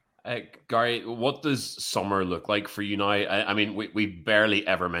 Gary, what does summer look like for you now? I mean, we barely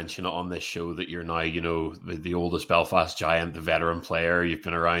ever mention it on this show that you're now, the oldest Belfast Giant, the veteran player. You've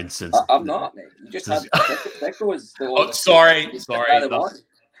been around since. I'm not, mate. You just had Nico was the oldest. Sorry.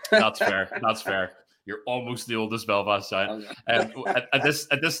 That's fair. That's fair. You're almost the oldest Belfast Giant. At this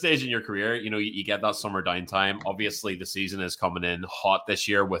stage in your career, you get that summer downtime. Obviously, the season is coming in hot this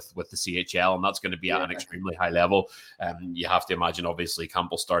year with the CHL, and that's going to be at an extremely high level. You have to imagine, obviously,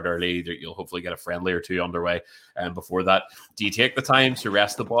 camp will start early. You'll hopefully get a friendly or 2 underway before that. Do you take the time to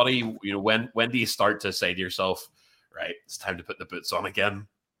rest the body? When do you start to say to yourself, right, it's time to put the boots on again?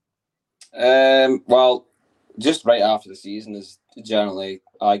 Well, just right after the season is generally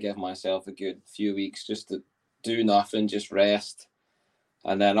I give myself a good few weeks just to do nothing, just rest.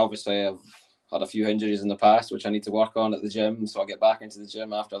 And then obviously I've had a few injuries in the past, which I need to work on at the gym. So I'll get back into the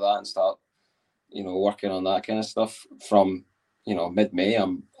gym after that and start, working on that kind of stuff from, mid-May.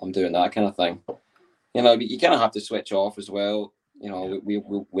 I'm doing that kind of thing. You kind of have to switch off as well.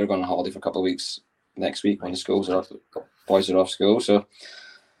 We're going on holiday for a couple of weeks next week when the boys are off school. So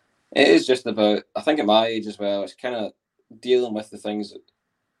it is just about, I think at my age as well, it's kind of dealing with the things,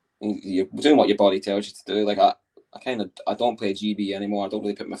 you're doing what your body tells you to do. Like I don't play GB anymore. I don't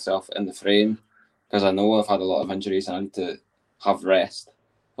really put myself in the frame because I know I've had a lot of injuries and I need to have rest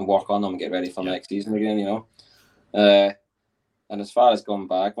and work on them and get ready for next season again, And as far as going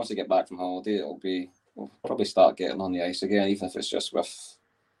back, once I get back from holiday, we'll probably start getting on the ice again, even if it's just with,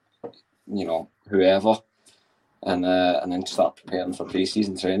 whoever, and then start preparing for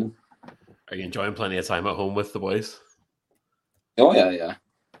pre-season training. Are you enjoying plenty of time at home with the boys? Oh, yeah.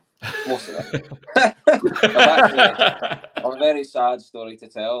 Most of it. I have a very sad story to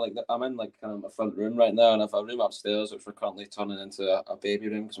tell. Like I'm in kind of my front room right now, and I have a room upstairs which we're currently turning into a baby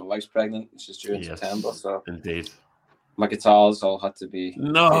room because my wife's pregnant. She's due in September. So indeed, my guitars all had to be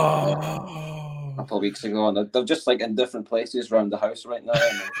a couple of weeks ago, and they're just in different places around the house right now.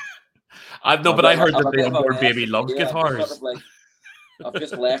 And But I heard that the bit of a unborn mess baby loves here. guitars. I've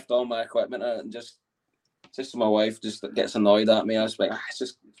just left all my equipment out and just my wife just gets annoyed at me. I was like, it's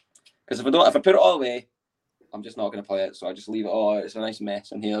just because if I put it all away, I'm just not going to play it. So I just leave it all out. It's a nice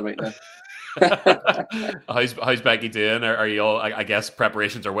mess in here right now. How's Becky doing? Are you all? I guess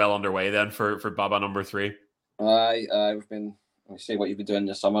preparations are well underway then for Baba number 3. We've been. Let me see what you've been doing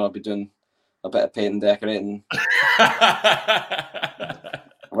this summer. I'll be doing a bit of painting, decorating.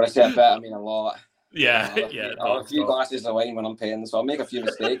 When I say a bit, I mean a lot. Yeah, I'll have a few glasses of wine when I'm painting, so I'll make a few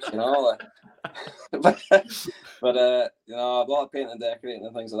mistakes, but a lot of painting and decorating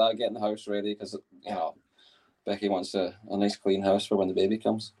and things like that, getting the house ready because Becky wants a nice clean house for when the baby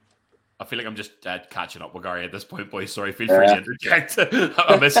comes. I feel like I'm just catching up with Gary at this point, boys. Sorry, feel free to interject.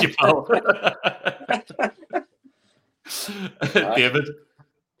 I miss you, pal. David?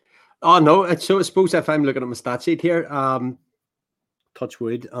 Oh, no. So I suppose if I'm looking at my stat sheet here, touch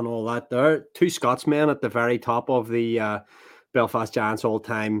wood and all that there, 2 Scotsmen at the very top of the Belfast Giants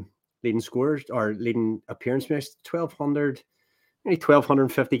all-time leading scorers or leading appearance makers, 1,200, only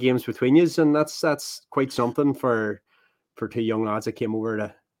 1,250 games between you, and that's quite something for 2 young lads that came over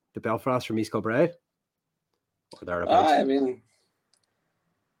to Belfast from East Kilbride. I mean,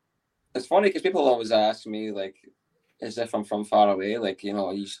 it's funny because people always ask me, like, as if I'm from far away, like,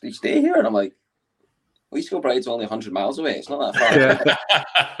 you stay here? And I'm like, East Kilbride's only 100 miles away. It's not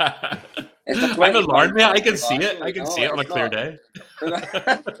that far. I'm alarmed, man. I can see it. I can see it on a clear day.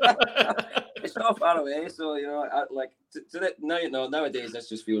 It's not far away. So, nowadays, this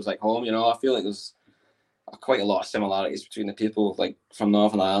just feels like home. I feel like there's quite a lot of similarities between the people, like, from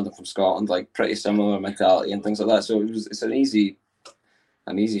Northern Ireland and from Scotland, like, pretty similar mentality and things like that. So it's an easy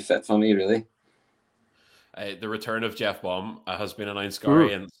fit for me, really. The return of Jeff Baum has been announced,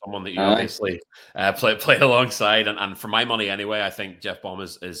 Gary, and someone that you obviously play alongside. And for my money, anyway, I think Jeff Baum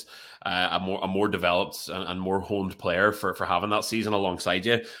is a more developed and more honed player for having that season alongside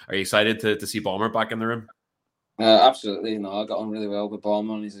you. Are you excited to see Baumer back in the room? Absolutely. No, I got on really well with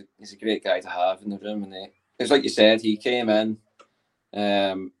Baumer. He's a great guy to have in the room. And it's like you said, he came in.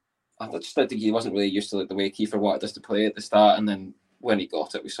 I just think he wasn't really used to the way Kiefer wanted us to play at the start, and then when he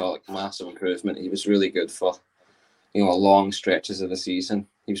got it, we saw massive improvement. He was really good for long stretches of the season.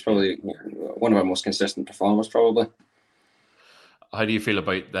 He was probably one of our most consistent performers, probably. How do you feel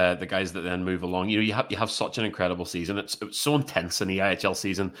about the guys that then move along? You have such an incredible season. It's so intense in the IHL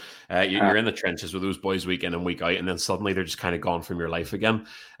season. You're in the trenches with those boys week in and week out, and then suddenly they're just kind of gone from your life again.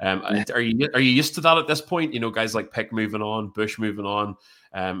 Are you used to that at this point? Guys like Pick moving on, Bush moving on.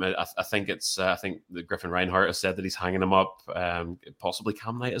 I think the Griffin Reinhardt has said that he's hanging him up. Possibly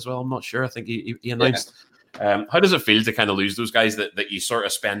Cam Knight as well. I'm not sure. I think he announced. Yeah. How does it feel to kind of lose those guys that you sort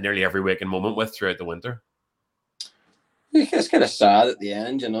of spend nearly every waking moment with throughout the winter? It's kind of sad at the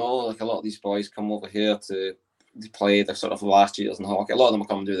end, like a lot of these boys come over here to play their sort of last years in hockey. A lot of them will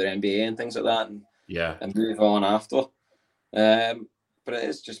come and do their MBA and things like that, and move on after. But it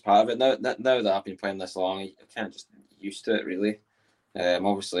is just part of it. Now that I've been playing this long, I can't just used to it really.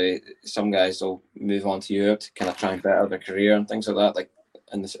 Obviously, some guys will move on to Europe to kind of try and better their career and things like that. Like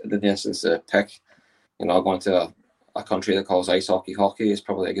in the instance of Pick, going to a country that calls ice hockey is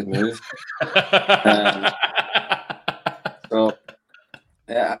probably a good move. So,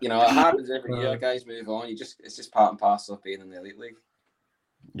 yeah, it happens every year. Guys move on. It's just part and parcel of being in the elite league.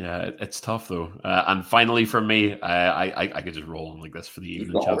 Yeah, it's tough though. And finally, for me, I could just roll on like this for the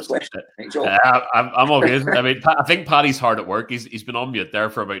evening. I'm all good. I mean, I think Paddy's hard at work. He's been on mute there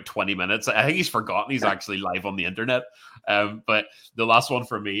for about 20 minutes. I think he's forgotten he's actually live on the internet. But the last one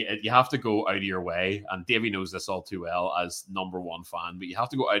for me, you have to go out of your way, and Davey knows this all too well as number one fan, but you have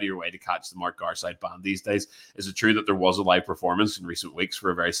to go out of your way to catch the Mark Garside band these days. Is it true that there was a live performance in recent weeks for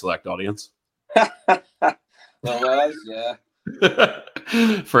a very select audience? There was, yeah.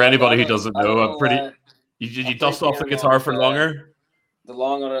 For anybody who doesn't know, I'm pretty. You dust off the guitar for longer? The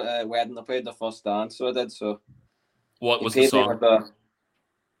longer wedding, I played the first dance, so I did. So, what was the song?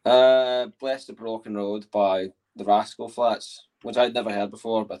 "Bless the Broken Road" by the Rascal Flats, which I'd never heard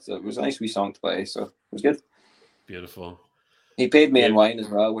before, but it was a nice wee song to play, so it was good. Beautiful. He paid me in wine as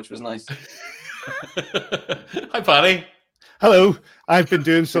well, which was nice. Hi, Paddy. Hello. I've been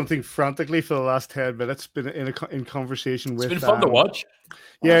doing something frantically for the last 10 minutes. Been in conversation with. It's been fun to watch.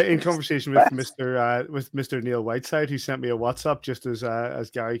 Yeah, in conversation with Mr. Neil Whiteside, who sent me a WhatsApp just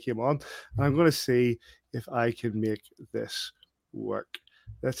as Gary came on, and I'm going to see if I can make this work.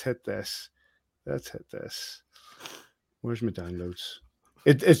 Let's hit this. Where's my downloads?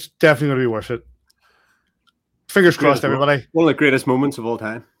 It's definitely going to be worth it. Fingers crossed, everybody. One of the greatest moments of all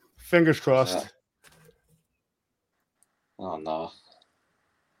time. Fingers crossed. Yeah. Oh no.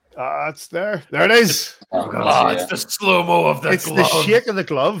 It's there. There it is. Oh, it's the slow-mo of the It's gloves. the shake of the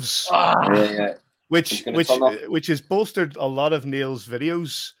gloves. Yeah. Which has bolstered a lot of Neil's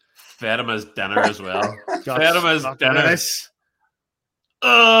videos. Fed him his dinner as well. Fed him his dinner.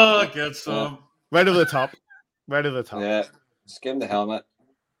 Oh, get some. Right over the top. Right over the top. Yeah. Just give him the helmet.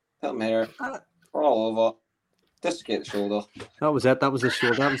 Put him here. All over. Dislocate the shoulder. That was it. That was the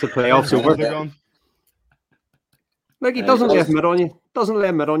shoulder. That was the playoffs over. Like he doesn't lay a mid on you. Doesn't lay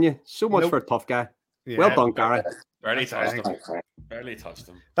a mid on you. So much for a tough guy. Yeah. Well done, Gary. Barely touched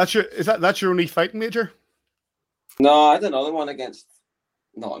him. That's your only fighting major? No, I had another one against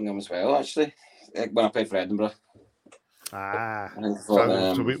Nottingham as well, actually. When I played for Edinburgh.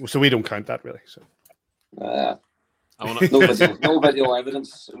 So we don't count that really. So no video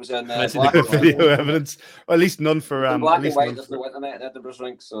evidence. It was in black and video evidence. Or at least none for black and white. There's no internet at Edinburgh's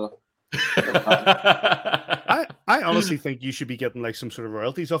rink, so. I honestly think you should be getting like some sort of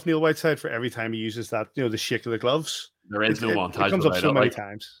royalties off Neil Whiteside for every time he uses that, the shake of the gloves. There is no montage. It comes up so many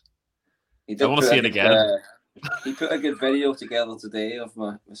times. I want to see it again. He put a good video together today of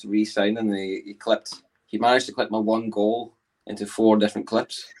my re-signing, and he managed to clip my one goal into 4 different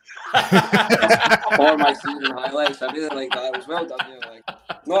clips. For my season highlights. I really like that. It was well done.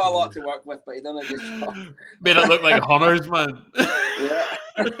 Not a lot to work with, but he done a good job. Made it look like hunters, man. Yeah.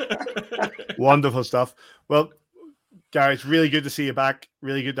 Wonderful stuff. Well, Gary, it's really good to see you back.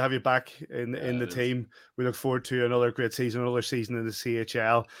 Really good to have you back in the team. We look forward to another great season, another season in the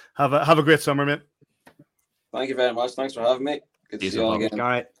CHL. Have a great summer, mate. Thank you very much. Thanks for having me. Good to see you all again. All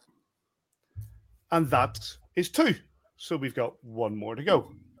right. And that is 2. So we've got 1 more to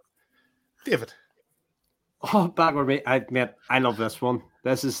go. David. Oh, back with me. I love this one.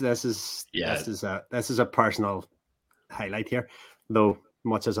 This is a personal highlight here, though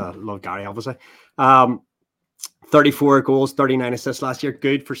much as I love Gary, obviously. 34 goals, 39 assists last year.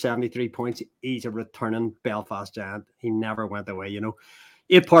 Good for 73 points. He's a returning Belfast giant. He never went away,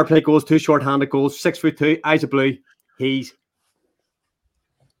 8 power play goals, 2 short-handed goals, 6'2", eyes of blue. I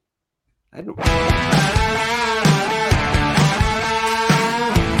don't know.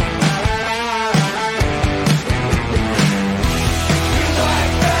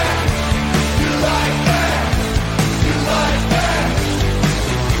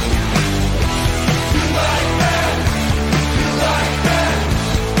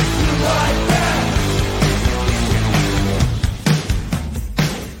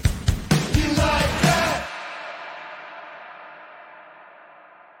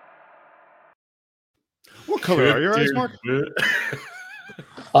 What color are your eyes, Mark?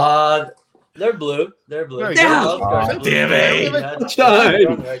 They're blue. They're blue. Damn it!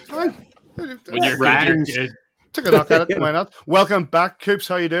 When you're good, took a knock at it. Why not? Welcome back, Coops.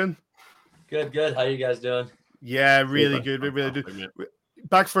 How you doing? Good. How you guys doing? Yeah, really good. We really do.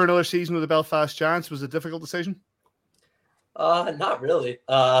 Back for another season with the Belfast Giants. Was it a difficult decision? Not really.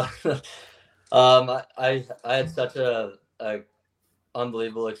 I had such a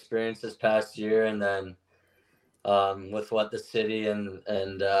unbelievable experience this past year, and then with what the city and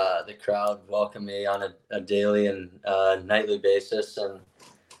the crowd welcomed me on a daily and nightly basis, and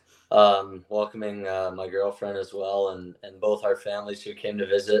welcoming my girlfriend as well, and both our families who came to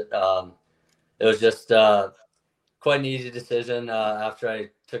visit. It was just quite an easy decision after I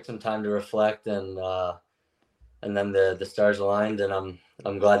took some time to reflect, and then the stars aligned, and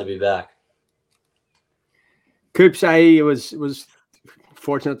I'm glad to be back. Coops, I was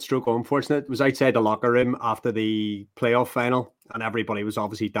fortunate stroke unfortunate. Was outside the locker room after the playoff final, and everybody was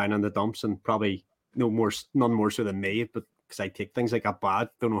obviously down in the dumps, and probably none more so than me, but because I take things like that bad.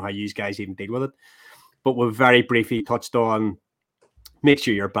 Don't know how you guys even deal with it. But we very briefly touched on, make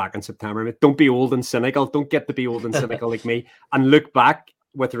sure you're back in September. Don't be old and cynical. Don't get to be old and cynical like me, and look back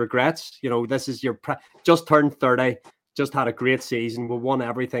with regrets. This is your just turned 30, just had a great season. We won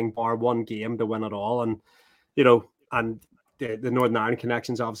everything bar one game to win it all, and and the Northern Ireland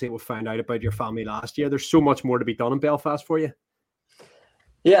connections, obviously, we found out about your family last year. There's so much more to be done in Belfast for you.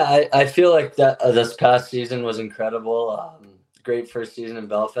 Yeah, I feel like that this past season was incredible. Great first season in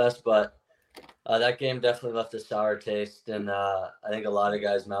Belfast, but that game definitely left a sour taste, and I think a lot of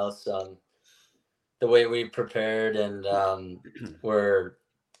guys' mouths. The way we prepared and were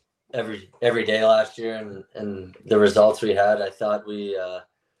every day last year, and the results we had, I thought we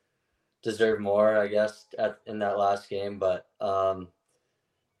deserved more, I guess, in that last game. But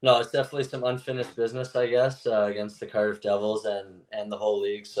no, it's definitely some unfinished business, I guess, against the Cardiff Devils and the whole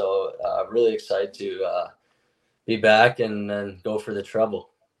league. So really excited to be back and go for the treble.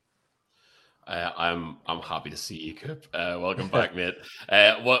 I'm happy to see you, Coop. Welcome back, mate.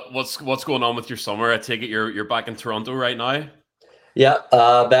 What's going on with your summer? I take it you're back in Toronto right now. Yeah,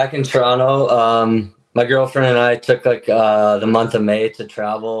 back in Toronto. My girlfriend and I took like the month of May to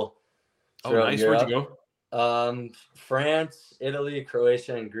travel throughout nice. Europe. Where'd you go? France, Italy,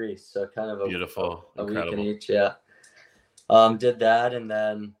 Croatia, and Greece. So kind of Beautiful, a week in incredible. each. Yeah. Did that, and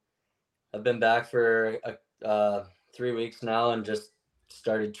then I've been back for 3 weeks now, and just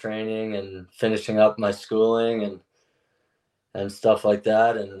started training and finishing up my schooling and stuff like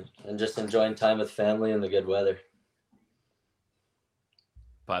that, and just enjoying time with family and the good weather.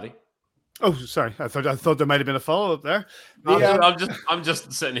 Paddy? Oh, sorry. I thought there might have been a follow up there. I'm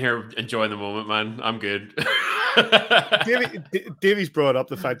just sitting here enjoying the moment, man. I'm good. Davey's brought up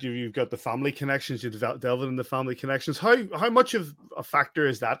the fact you've got the family connections. You delved in the family connections. How much of a factor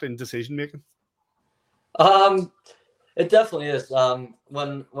is that in decision making? It definitely is.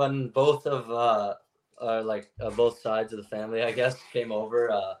 When both of both sides of the family, I guess, came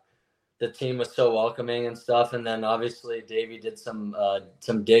over, the team was so welcoming and stuff. And then obviously Davey did some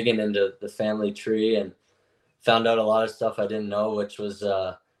digging into the family tree and found out a lot of stuff I didn't know, which was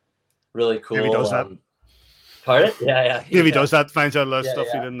really cool. Davey does that. Pardon? Yeah. Davey does that. Finds out a lot of stuff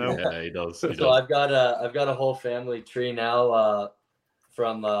you didn't know. Yeah, he does. So I've got a whole family tree now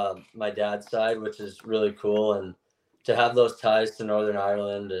from my dad's side, which is really cool. And to have those ties to Northern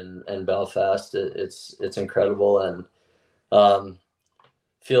Ireland and Belfast, it's incredible, and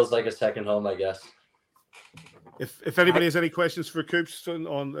feels like a second home, I guess. If anybody has any questions for Coops on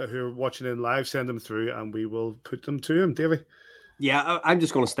who are watching in live, send them through and we will put them to him. Davey? Yeah, I'm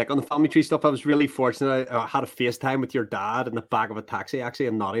just going to stick on the family tree stuff. I was really fortunate. I had a FaceTime with your dad in the back of a taxi, actually,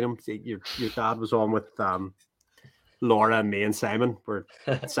 in Nottingham. Your dad was on with Laura and me and Simon. Where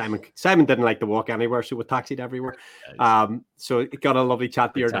Simon didn't like to walk anywhere, so we taxied everywhere. So got a lovely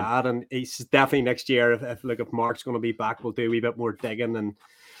chat to your dad, and he's definitely next year. If Mark's going to be back, we'll do a wee bit more digging and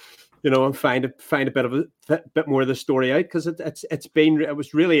and find a bit more of the story out, because it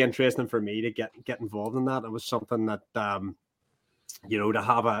was really interesting for me to get involved in that. It was something that to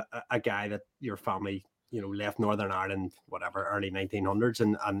have a guy that your family left Northern Ireland, whatever, early 1900s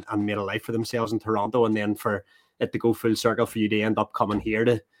and made a life for themselves in Toronto, and then for it to go full circle for you to end up coming here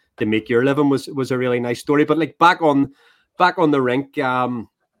to make your living was a really nice story. But like back on the rink,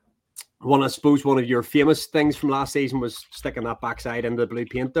 I suppose one of your famous things from last season was sticking that backside into the blue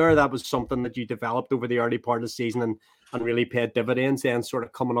paint there. That was something that you developed over the early part of the season and really paid dividends then sort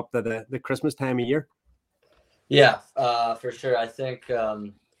of coming up to the Christmas time of year. Yeah, for sure. I think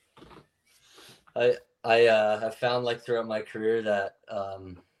I have found like throughout my career that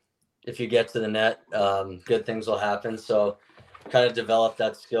if you get to the net, good things will happen. So kind of developed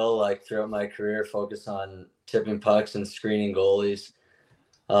that skill like throughout my career, focus on tipping pucks and screening goalies.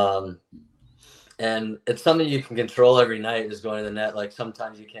 And it's something you can control every night is going to the net. Like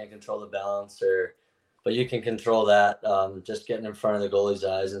sometimes you can't control the balance but you can control that. Just getting in front of the goalie's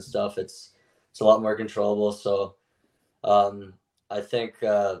eyes and stuff. It's a lot more controllable. So I think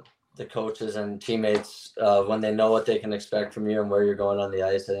the coaches and teammates, when they know what they can expect from you and where you're going on the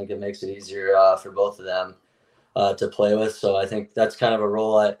ice, I think it makes it easier for both of them to play with. So I think that's kind of a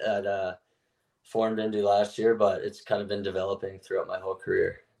role I formed into last year, but it's kind of been developing throughout my whole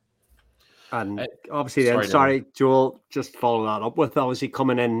career. And obviously then, Joel, just follow that up with obviously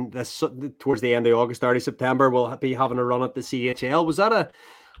coming in towards the end of August, early September, we'll be having a run at the CHL. Was that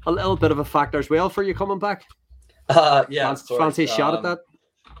a little bit of a factor as well for you coming back? Yeah, fancy shot at that.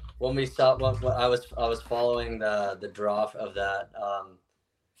 When we saw I was following the draw of that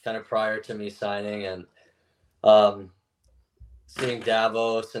kind of prior to me signing, and seeing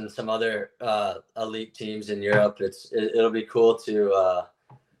Davos and some other elite teams in Europe. It'll be cool to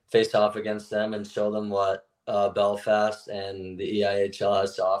face off against them and show them what Belfast and the EIHL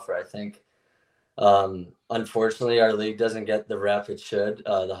has to offer. I think unfortunately our league doesn't get the rep it should.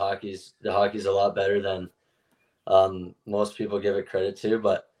 The hockey's a lot better than most people give it credit to,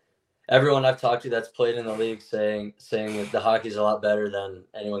 but everyone I've talked to that's played in the league saying that the hockey's a lot better than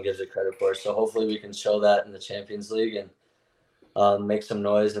anyone gives it credit for. So hopefully we can show that in the Champions League and make some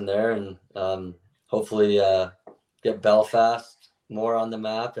noise in there, and hopefully get Belfast more on the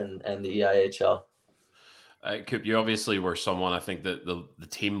map and the EIHL. Coop, you obviously were someone I think that the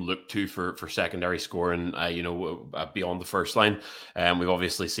team looked to for secondary scoring, beyond the first line. We've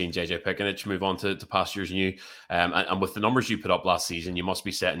obviously seen JJ Pikinich move on to pastures new. And with the numbers you put up last season, you must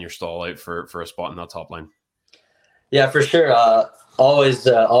be setting your stall out for a spot in that top line. Yeah, for sure. Always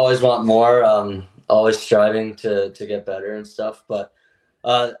want more. Always striving to get better and stuff. But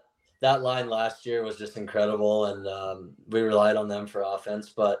that line last year was just incredible, and we relied on them for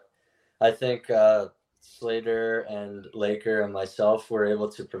offense. But I think Slater and Laker and myself were able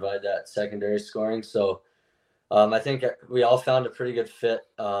to provide that secondary scoring. So I think we all found a pretty good fit.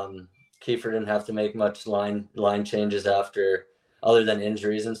 Kiefer didn't have to make much line changes after, other than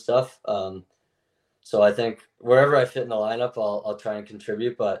injuries and stuff. So I think wherever I fit in the lineup, I'll try and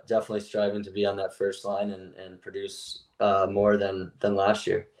contribute, but definitely striving to be on that first line and produce more than last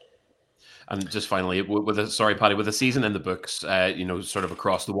year. And just finally, Paddy, with the season in the books, sort of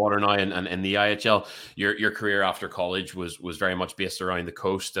across the water now, and in the IHL, your career after college was very much based around the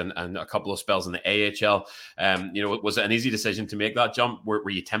coast and a couple of spells in the AHL. Was it an easy decision to make that jump? Were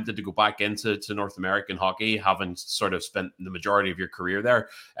you tempted to go back into North American hockey, having sort of spent the majority of your career there,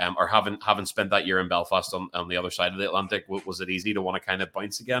 or having spent that year in Belfast on the other side of the Atlantic? Was it easy to want to kind of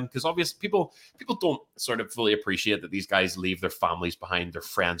bounce again? Because obviously people don't sort of fully appreciate that these guys leave their families behind, their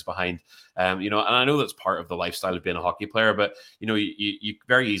friends behind. And I know that's part of the lifestyle of being a hockey player, but you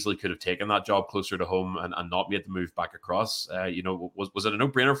very easily could have taken that job closer to home and not made the move back across. Was it a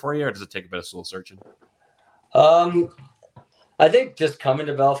no-brainer for you, or does it take a bit of soul searching? I think just coming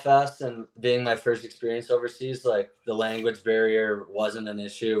to Belfast and being my first experience overseas, like the language barrier wasn't an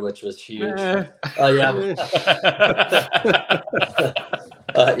issue, which was huge.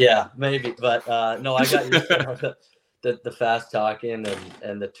 Yeah, maybe, but no, I got used to the fast talking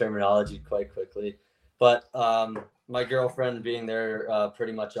and the terminology quite quickly. But my girlfriend being there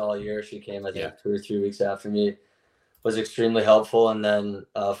pretty much all year, she came I think 2 or 3 weeks after me, was extremely helpful. And then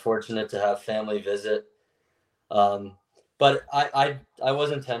fortunate to have family visit. But I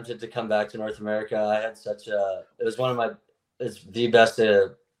wasn't tempted to come back to North America. I had it's the best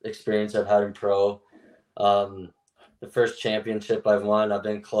experience I've had in pro. The first championship I've won, I've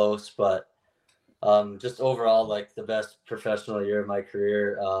been close, but just overall, like the best professional year of my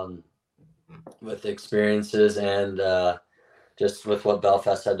career, with the experiences and just with what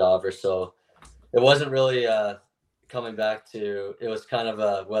Belfast had to offer. So it wasn't really coming back to, it was kind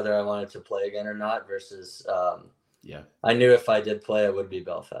of whether I wanted to play again or not versus I knew if I did play, it would be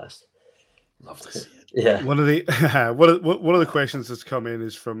Belfast. Love to see it. Yeah. One of the one of the questions that's come in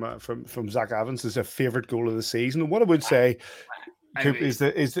is from Zach Evans. Is a favorite goal of the season. What I would say is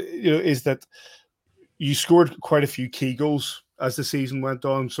that you scored quite a few key goals as the season went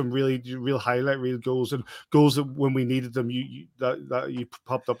on. Some real highlight reel goals, and goals that when we needed them, you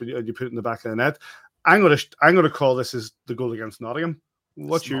popped up and you put it in the back of the net. I'm gonna call this as the goal against Nottingham.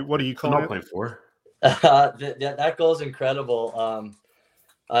 What are you calling it? 0.4. That goal is incredible.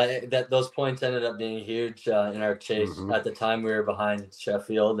 Those points ended up being huge in our chase. Mm-hmm. At the time, we were behind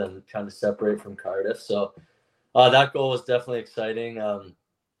Sheffield and trying to separate from Cardiff. So that goal was definitely exciting.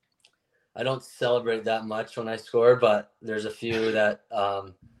 I don't celebrate that much when I score, but there's a few that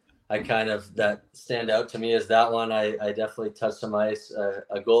that stand out to me. As that one, I definitely touched some ice.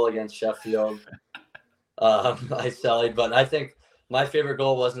 A goal against Sheffield, I sallied, but I think my favorite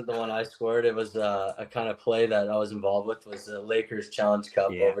goal wasn't the one I scored. It was a kind of play that I was involved with. Was the Lakers Challenge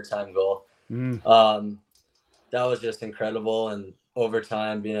Cup overtime goal. That was just incredible, and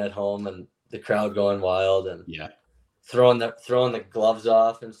overtime, being at home and the crowd going wild, and throwing the gloves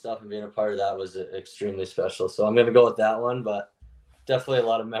off and stuff, and being a part of that was extremely special. So I'm going to go with that one, but definitely a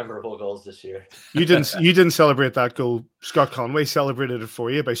lot of memorable goals this year. You didn't celebrate that goal. Scott Conway celebrated it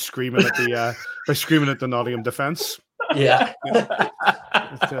for you by screaming at the Nottingham defense. Yeah.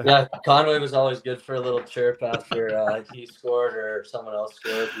 Conway was always good for a little chirp after he scored or someone else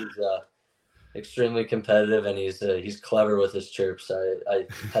scored. He's extremely competitive, and he's clever with his chirps. I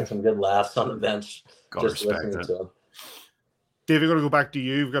had some good laughs on the bench just listening to him. Dave, we're going to go back to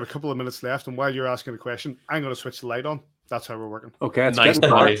you. We've got a couple of minutes left, and while you're asking a question, I'm going to switch the light on. That's how we're working. Okay,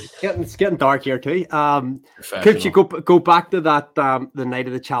 it's getting dark here too. Could you go back to that the night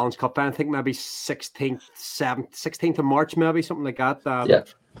of the Challenge Cup? I think maybe 16th of March, maybe something like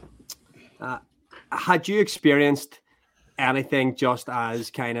that. Had you experienced anything just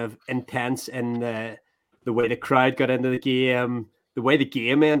as kind of intense in the way the crowd got into the game, the way the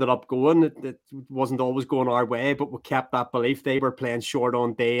game ended up going? It wasn't always going our way, but we kept that belief. They were playing short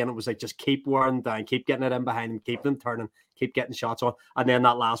on day, and it was like, just keep wearing down, keep getting it in behind them, keep them turning, keep getting shots on. And then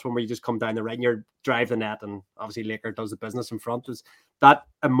that last one where you just come down the ring, you drive the net, and obviously Laker does the business in front. Was that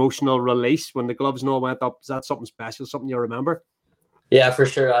emotional release when the gloves and all went up? Is that something special, something you remember? Yeah, for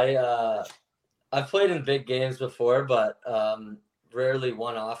sure. I've played in big games before, but rarely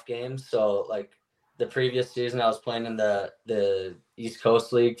one-off games. So like the previous season, I was playing in the East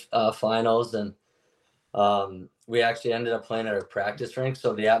Coast League finals, and we actually ended up playing at a practice rink.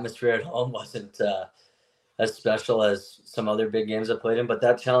 So the atmosphere at home wasn't as special as some other big games I played in. But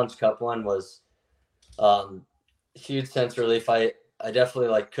that Challenge Cup one was huge sense of relief. I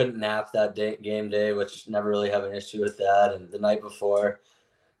definitely couldn't nap that game day, which never really have an issue with that. And the night before,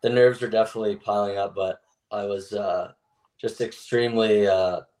 the nerves were definitely piling up, but I was just extremely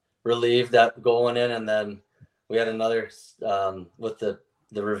relieved that goal went in, and then we had another with the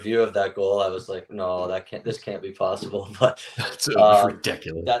review of that goal. I was like, no, this can't be possible. But That's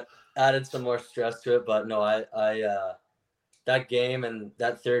ridiculous. That added some more stress to it. But no, I that game and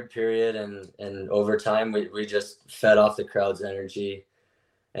that third period and overtime, we just fed off the crowd's energy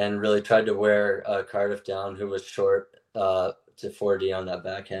and really tried to wear Cardiff down, who was short to 4D on that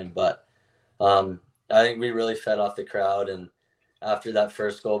backhand. But I think we really fed off the crowd, and after that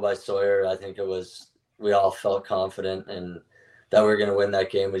first goal by Sawyer, I think we all felt confident and that we were going to win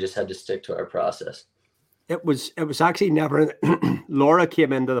that game. We just had to stick to our process. It was actually never. Laura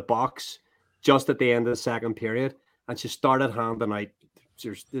came into the box just at the end of the second period, and she started handing out.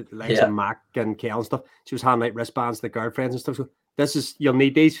 There's the likes of Mac and Kale and stuff. She was handing out wristbands to the girlfriends and stuff. So you'll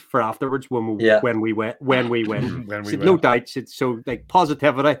need these for afterwards when we win. No doubt. So like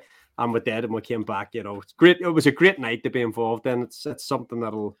positivity, and we did, and we came back. It's great. It was a great night to be involved in. It's something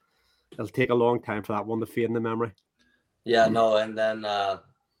it'll take a long time for that one to fade in the memory. Yeah, no, and then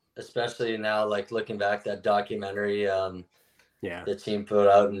especially now, like looking back, that documentary the team put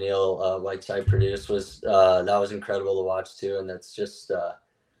out and Neil Whiteside produced that was incredible to watch too, and that's just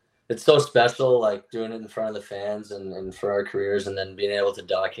it's so special, like doing it in front of the fans and for our careers, and then being able to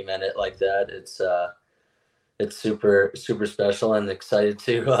document it like that. It's super, super special, and excited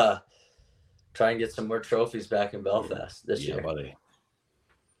to try and get some more trophies back in Belfast this year. Buddy.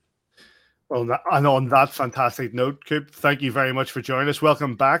 Well, and on that fantastic note, Coop, thank you very much for joining us.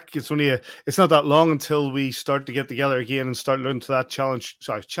 Welcome back. It's not that long until we start to get together again and start learning to that challenge,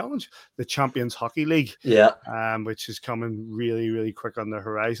 the Champions Hockey League. Yeah. Which is coming really, really quick on the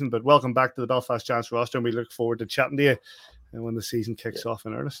horizon. But welcome back to the Belfast Giants roster, and we look forward to chatting to you when the season kicks off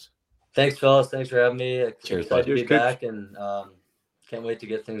in earnest. Thanks, fellas. Thanks for having me. Cheers, excited to be back, and can't wait to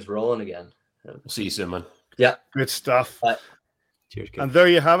get things rolling again. We'll see you soon, man. Yeah. Good stuff. Bye. Cheers, and there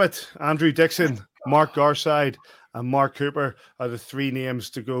you have it. Andrew Dixon, Mark Garside, and Mark Cooper are the three names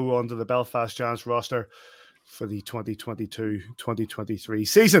to go onto the Belfast Giants roster for the 2022-2023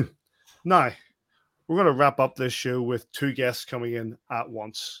 season. Now, we're going to wrap up this show with two guests coming in at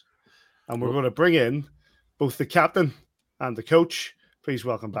once. And we're going to bring in both the captain and the coach. Please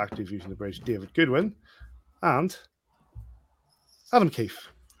welcome back to Views on the Bridge, David Goodwin and Adam Keefe.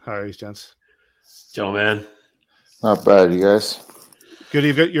 How are you, gents? Joe, man. Not bad, you guys.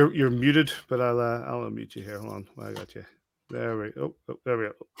 Good. You're muted, but I'll unmute you here. Hold on, I got you. There we go. There we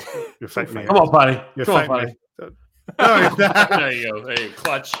go. You're fighting me. Come on, buddy. You're Come on, fighting buddy. There you go. Hey,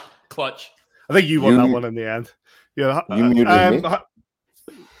 clutch. I think you won that one in the end. Yeah. You muted me.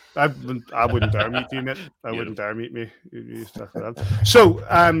 I wouldn't dare mute you, mate. I wouldn't dare mute me. You stuck with that. So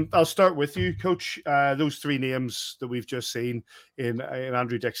I'll start with you, Coach. Those three names that we've just seen in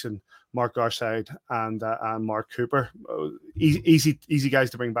Andrew Dixon, Mark Garside, and Mark Cooper. Easy guys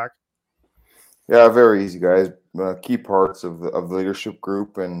to bring back. Yeah, very easy guys. Key parts of the leadership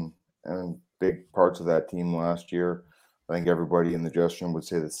group and big parts of that team last year. I think everybody in the dressing room would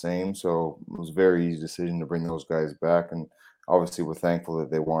say the same. So it was a very easy decision to bring those guys back, and obviously we're thankful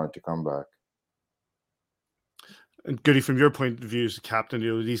that they wanted to come back. And Goody, from your point of view as the captain,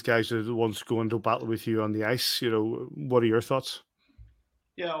 these guys are the ones going to battle with you on the ice. What are your thoughts?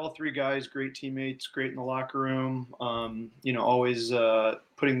 Yeah, all three guys, great teammates, great in the locker room. Always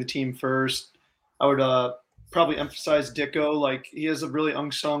putting the team first. I would probably emphasize Dicko. Like, he has a really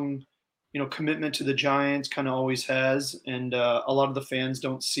unsung, commitment to the Giants, kind of always has. And a lot of the fans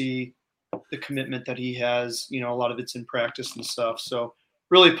don't see the commitment that he has. A lot of it's in practice and stuff. So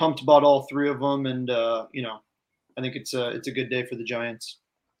really pumped about all three of them. And, I think it's a good day for the Giants.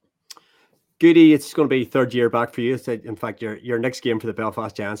 Goody, it's going to be third year back for you. In fact, your next game for the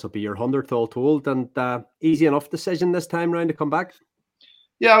Belfast Giants will be your 100th all told, and easy enough decision this time round to come back.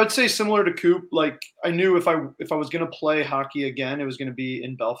 Yeah, I would say similar to Coop. Like, I knew if I was going to play hockey again, it was going to be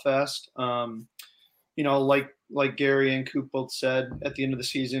in Belfast. Like Gary and Coop both said, at the end of the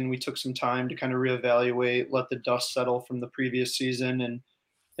season, we took some time to kind of reevaluate, let the dust settle from the previous season,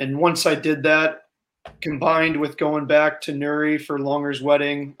 and once I did that, combined with going back to Nuri for Longer's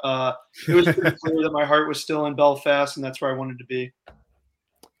wedding, it was pretty clear that my heart was still in Belfast, and that's where I wanted to be.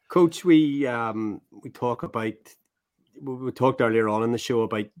 Coach, we talked earlier on in the show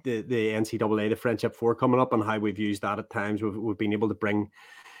about the NCAA, the Friendship Four coming up, and how we've used that at times. We've been able to bring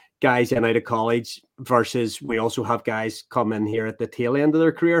guys in out of college versus we also have guys come in here at the tail end of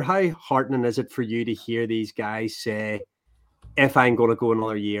their career. How heartening is it for you to hear these guys say, if I'm going to go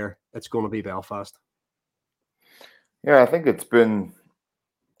another year, it's going to be Belfast? Yeah, I think it's been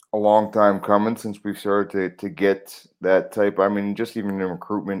a long time coming since we've started to get that type. I mean, just even in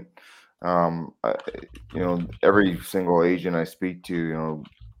recruitment, Every single agent I speak to,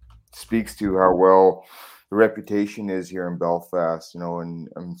 speaks to how well the reputation is here in Belfast, and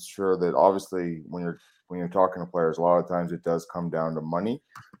I'm sure that obviously when you're talking to players, a lot of times it does come down to money,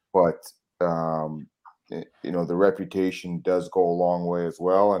 but the reputation does go a long way as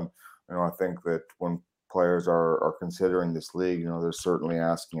well. And I think that when players are considering this league, they're certainly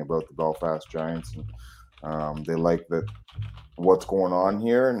asking about the Belfast Giants, and they like that what's going on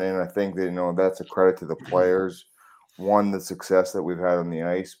here, and I think that that's a credit to the players. One, the success that we've had on the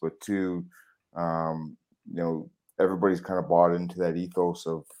ice, but two, everybody's kind of bought into that ethos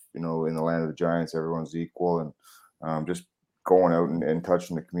of in the land of the Giants, everyone's equal, and just going out and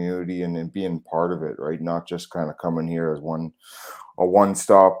touching the community and being part of it, right? Not just kind of coming here as a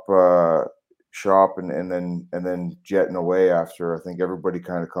one-stop shop and then jetting away after. I think everybody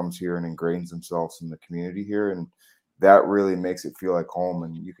kind of comes here and ingrains themselves in the community here, and that really makes it feel like home.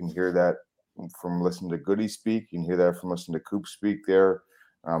 And you can hear that from listening to Goody speak. You can hear that from listening to Coop speak there.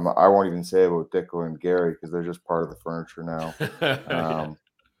 I won't even say about Dicko and Gary because they're just part of the furniture now. Yeah.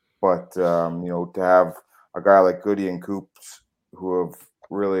 But to have a guy like Goody and Coops who have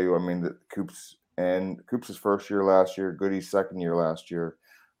really, Coops' first year last year, Goody's second year last year.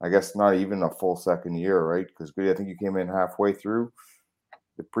 I guess not even a full second year, right? Because Goody, I think you came in halfway through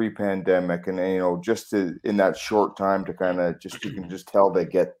the pre-pandemic, and just in that short time to kind of you can just tell they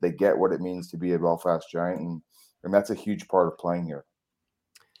get what it means to be a Belfast Giant, and that's a huge part of playing here.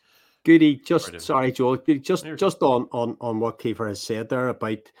 Goody, sorry, Joel, just on what Kiefer has said there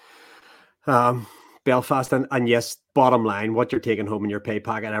about Belfast, and yes, bottom line, what you're taking home in your pay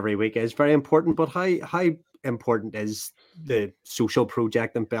packet every week is very important. But how important is the social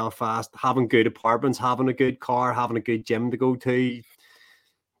project in Belfast? Having good apartments, having a good car, having a good gym to go to,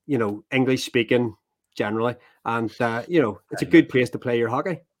 English speaking generally, and it's a good place to play your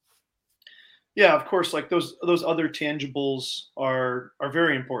hockey. Yeah, of course. Like those other tangibles are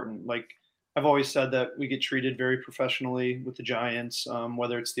very important. Like I've always said that we get treated very professionally with the Giants,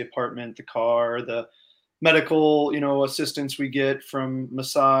 whether it's the apartment, the car, the medical, assistance we get from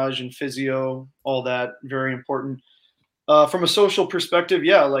massage and physio, all that very important. From a social perspective,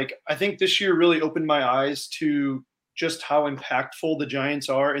 yeah, like I think this year really opened my eyes to just how impactful the Giants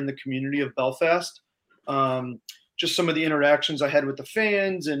are in the community of Belfast. Just some of the interactions I had with the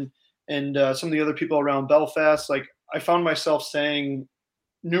fans and some of the other people around Belfast, like I found myself saying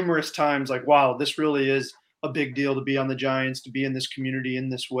numerous times, like, wow, this really is a big deal to be on the Giants, to be in this community in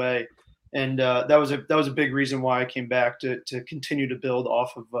this way. And that was a big reason why I came back to continue to build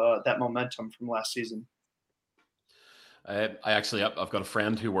off of that momentum from last season. I've got a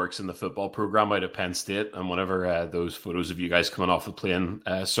friend who works in the football program out at Penn State, and whenever those photos of you guys coming off the plane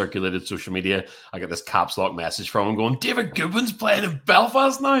circulated social media, I get this caps lock message from him going, "David Goodwin's playing in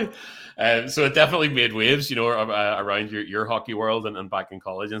Belfast now." So it definitely made waves, around your hockey world and back in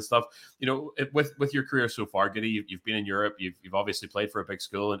college and stuff. With your career so far, Goody, you've been in Europe, you've obviously played for a big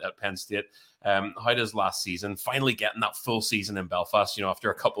school at Penn State. How does last season, finally getting that full season in Belfast, after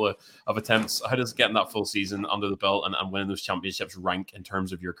a couple of attempts, how does getting that full season under the belt and winning those championships rank in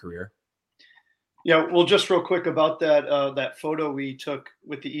terms of your career? Yeah, well, just real quick about that photo we took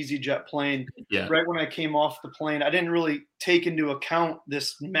with the EasyJet plane. Yeah. Right when I came off the plane, I didn't really take into account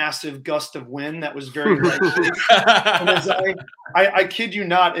this massive gust of wind that was very likely. And as I kid you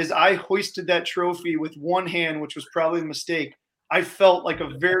not, as I hoisted that trophy with one hand, which was probably a mistake, I felt like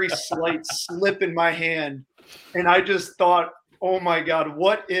a very slight slip in my hand, and I just thought, oh my God,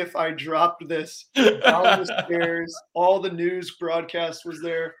 what if I dropped this down the stairs? All the news broadcast was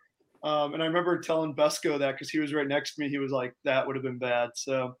there. And I remember telling Besco that because he was right next to me. He was like, that would have been bad.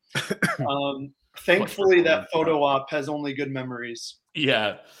 So thankfully, that photo op has only good memories.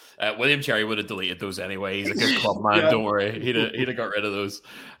 Yeah. William Cherry would have deleted those anyway. He's a good club man. Yeah. Don't worry. He'd have got rid of those.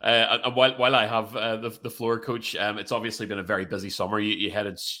 And while I have the floor, Coach, it's obviously been a very busy summer. You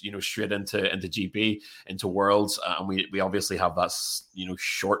headed straight into GB, into Worlds, and we obviously have that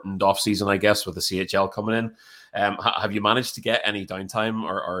shortened off season, I guess, with the CHL coming in. Have you managed to get any downtime,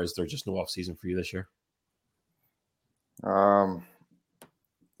 or is there just no off season for you this year?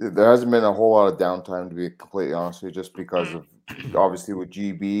 There hasn't been a whole lot of downtime, to be completely honest with you, just because of obviously with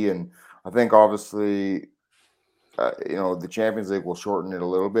GB, and I think obviously the Champions League will shorten it a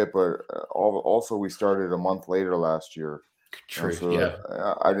little bit, but also we started a month later last year. True. So yeah.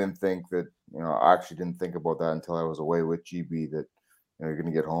 I didn't think that I actually didn't think about that until I was away with GB, that you're going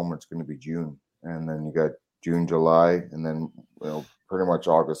to get home and it's going to be June, and then you got June, July, and then pretty much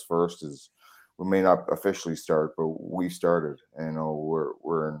August 1st is. We may not officially start, but we started. And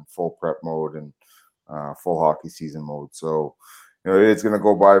we're in full prep mode and full hockey season mode. So, it's going to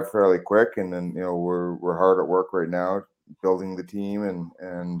go by fairly quick, and then we're hard at work right now building the team, and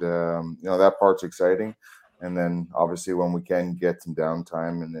that part's exciting. And then obviously when we can get some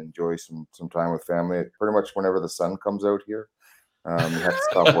downtime and enjoy some time with family, pretty much whenever the sun comes out here. You have to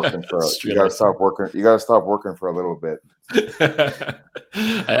stop working for. You got to stop working. You got to stop working for a little bit.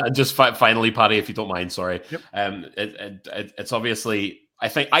 And just finally, Paddy, if you don't mind, sorry. Yep. It's obviously. I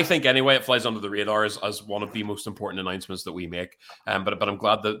think anyway, it flies under the radar as one of the most important announcements that we make. But I'm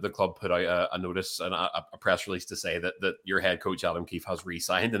glad that the club put out a notice and a press release to say that your head coach Adam Keefe has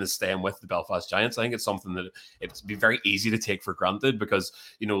re-signed and is staying with the Belfast Giants. I think it's something that it'd be very easy to take for granted because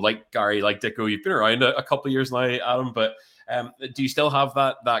like Gary, like Dicko, you've been around a couple of years now, Adam. But do you still have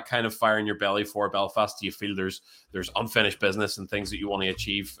that kind of fire in your belly for Belfast? Do you feel there's unfinished business and things that you want to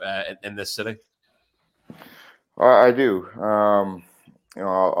achieve in this city? I do.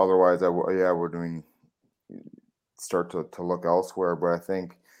 Otherwise, I would start to look elsewhere. But I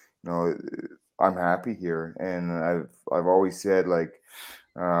think, I'm happy here, and I've always said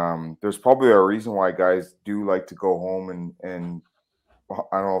there's probably a reason why guys do like to go home and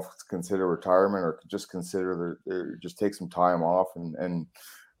I don't know if it's consider retirement or just consider just take some time off and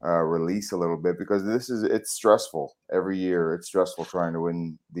release a little bit, because it's stressful every year. It's stressful trying to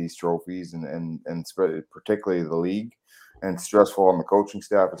win these trophies and particularly the league. And it's stressful on the coaching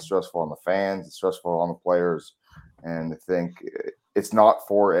staff. It's stressful on the fans. It's stressful on the players. And I think it's not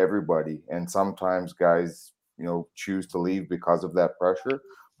for everybody. And sometimes guys, choose to leave because of that pressure.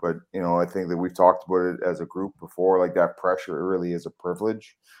 But, I think that we've talked about it as a group before, like that pressure really is a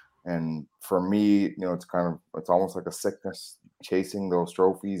privilege. And for me, it's almost like a sickness chasing those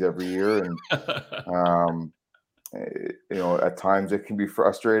trophies every year. And, at times it can be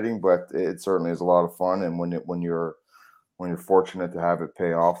frustrating, but it certainly is a lot of fun. And when you're fortunate to have it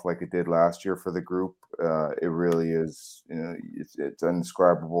pay off like it did last year for the group, it really is, it's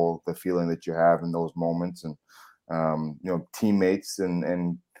indescribable, the feeling that you have in those moments. And, teammates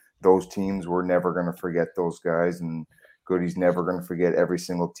and those teams, we're never going to forget those guys, and Goody's never going to forget every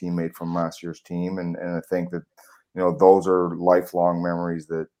single teammate from last year's team. And I think that, those are lifelong memories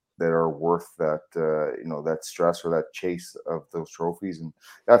that are worth that, that stress or that chase of those trophies. And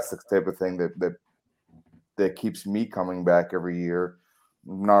that's the type of thing that keeps me coming back every year.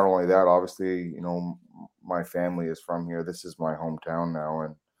 Not only that, obviously, my family is from here. This is my hometown now,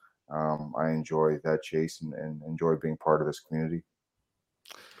 and I enjoy that chase and enjoy being part of this community.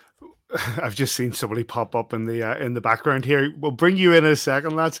 I've just seen somebody pop up in the background here. We'll bring you in a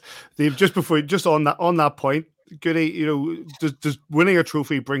second, lads. Dave, just on that point, Goody, does winning a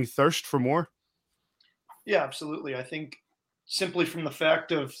trophy bring thirst for more? Yeah, absolutely. I think simply from the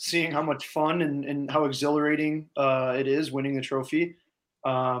fact of seeing how much fun and how exhilarating it is winning the trophy,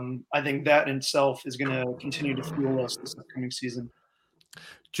 I think that in itself is going to continue to fuel us this upcoming season.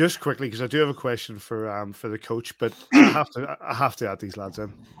 Just quickly, because I do have a question for the coach, but I have to add these lads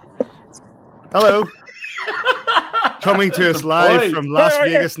in. Hello, coming to us live from Las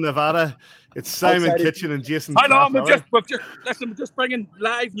Vegas, Nevada. It's Simon Kitchen and Jason. Hold on, we're just bringing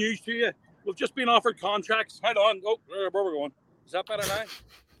live news to you. We've just been offered contracts. Hold on. Oh, where we're going? Is that better now?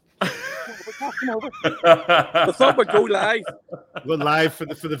 I thought we'd go live. Go live for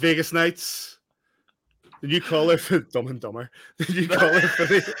the Vegas Knights. Did you call her for Dumb and Dumber? Did you call her for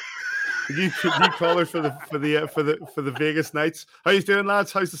the? Did you call her for the Vegas Knights? How you doing,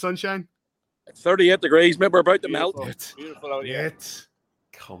 lads? How's the sunshine? 38 degrees. Maybe we're about to melt. Beautiful out here.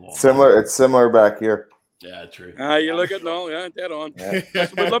 Come on. It's similar back here. Yeah, true. You look at dead on. Yeah.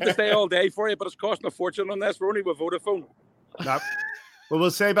 Listen, we'd love to stay all day for you, but it's costing a fortune on this. We're only with Vodafone. No. Well,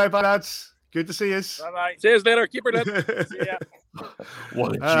 we'll say bye, lads. Good to see you. Bye. See you later. Keep her lit. See ya.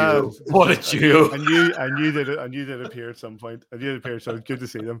 What a Jew! What a Jew! I knew they'd appear at some point. So good to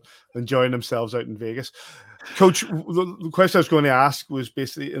see them enjoying themselves out in Vegas. Coach, the question I was going to ask was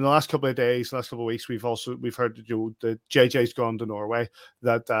basically in the last couple of days, last couple of weeks, we've heard that JJ's gone to Norway,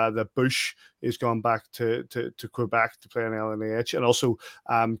 that Bush is gone back to Quebec to play in LNAH, and also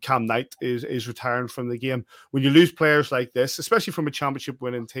Cam Knight is retiring from the game. When you lose players like this, especially from a championship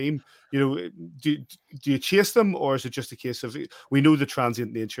winning team, do you chase them, or is it just a case of we know the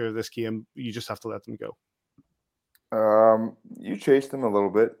transient nature of this game, you just have to let them go? You chase them a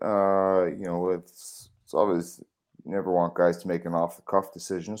little bit. It's always, you never want guys to make an off-the-cuff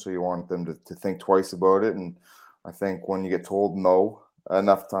decision, so you want them to think twice about it. And I think when you get told no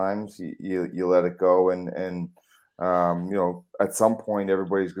enough times, you let it go. And at some point,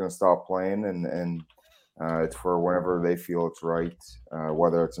 everybody's going to stop playing, and it's for whenever they feel it's right,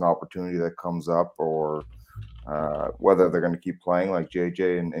 whether it's an opportunity that comes up or whether they're going to keep playing like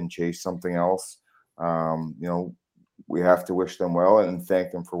JJ and chase something else. we have to wish them well and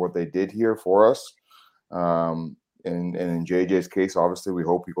thank them for what they did here for us. And in JJ's case, obviously, we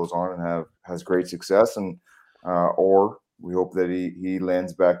hope he goes on and has great success, and or we hope that he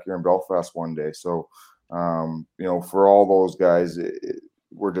lands back here in Belfast one day. So, for all those guys,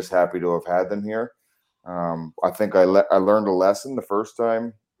 we're just happy to have had them here. I think I learned a lesson the first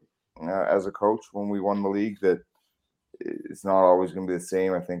time as a coach when we won the league, that it's not always going to be the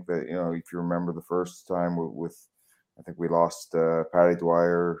same. I think that, if you remember the first time with I think we lost Patty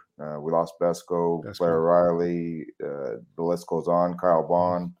Dwyer, we lost Besco, Blair Riley, the list goes on, Kyle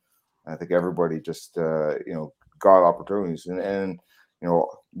Bond. I think everybody just, got opportunities. And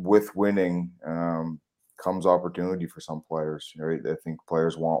with winning comes opportunity for some players, right? I think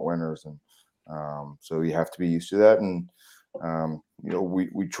players want winners. And so you have to be used to that. And,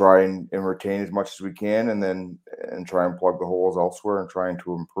 we try and retain as much as we can, and try and plug the holes elsewhere and trying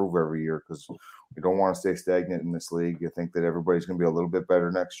to improve every year, because we don't want to stay stagnant in this league. I think that everybody's going to be a little bit better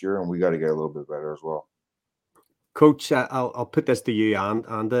next year, and we got to get a little bit better as well. Coach, I'll put this to you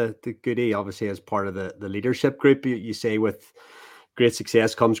and the Goody, obviously, as part of the leadership group. You say with great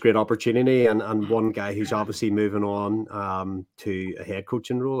success comes great opportunity, and one guy who's obviously moving on to a head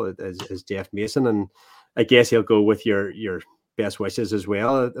coaching role is Jeff Mason, and I guess he'll go with your best wishes as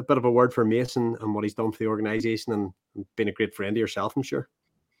well. A bit of a word for Mason and what he's done for the organisation, and been a great friend to yourself, I'm sure.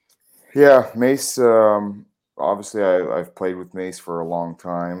 Yeah, Mace. Obviously, I've played with Mace for a long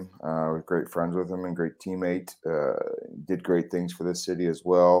time. We're great friends with him and great teammate. Did great things for this city as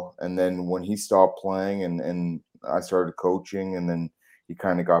well. And then when he stopped playing and I started coaching, and then he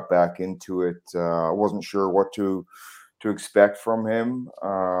kind of got back into it, I wasn't sure what to expect from him.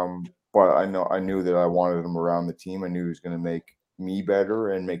 But I knew that I wanted him around the team. I knew he was going to make me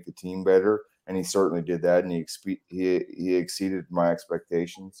better and make the team better, and he certainly did that. And he exceeded my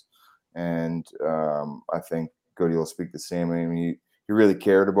expectations. And I think Goody will speak the same. I mean, he really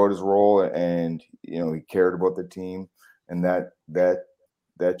cared about his role, and he cared about the team, and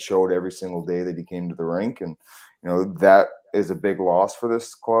that showed every single day that he came to the rink. And that is a big loss for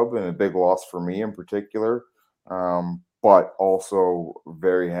this club and a big loss for me in particular. But also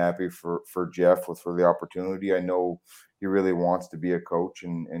very happy for Jeff for the opportunity. I know he really wants to be a coach,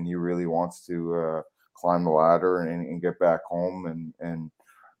 and he really wants to climb the ladder and get back home. And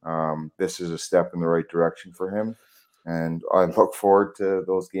this is a step in the right direction for him. And I look forward to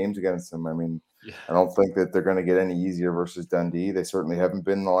those games against him. I mean, I don't think that they're going to get any easier versus Dundee. They certainly haven't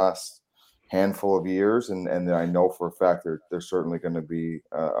been the last handful of years. And I know for a fact they're certainly going to be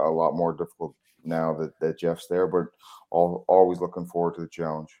a lot more difficult now that Jeff's there, but always looking forward to the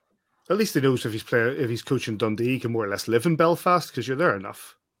challenge. At least he knows if he's coaching Dundee, he can more or less live in Belfast because you're there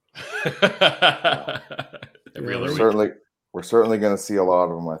enough. We're certainly going to see a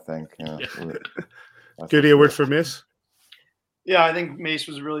lot of them, I think. Goody, a word for Mace? Yeah, I think Mace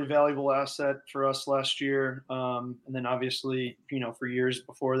was a really valuable asset for us last year. And then obviously, for years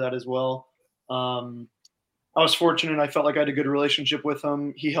before that as well. I was fortunate. I felt like I had a good relationship with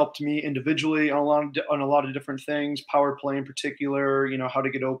him. He helped me individually on a lot of different things, power play in particular, how to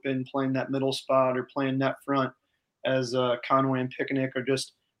get open, playing that middle spot or playing net front, as Conway and Picnic are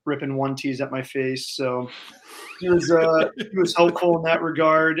just ripping one-tees at my face. So he was helpful in that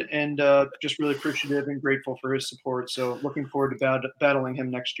regard, and just really appreciative and grateful for his support. So looking forward to battling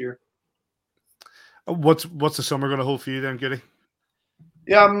him next year. What's the summer going to hold for you then, Goody?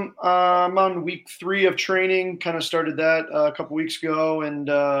 Yeah, I'm on week 3 of training. Kind of started that a couple weeks ago, and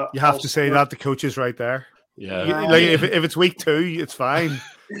you have to say that the coach is right there. Yeah, if it's week 2, it's fine.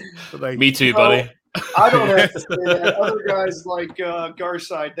 But me too, buddy. I don't have to say that. Other guys like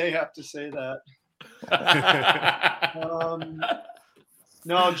Garside, they have to say that. And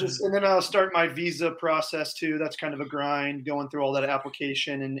then I'll start my visa process too. That's kind of a grind, going through all that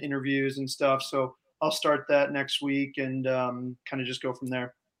application and interviews and stuff. So I'll start that next week and kind of just go from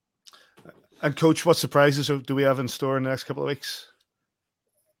there. And Coach, what surprises do we have in store in the next couple of weeks?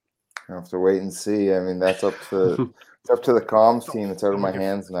 I have to wait and see. I mean, that's up to the comms team. It's out of my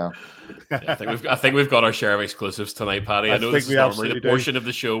hands now. Yeah, I think we've got our share of exclusives tonight, Paddy. I know this is normally the portion of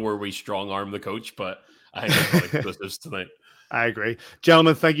the show where we strong arm the coach, but I think we've got exclusives tonight. I agree.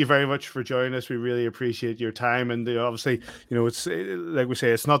 Gentlemen, thank you very much for joining us. We really appreciate your time. And obviously, it's like we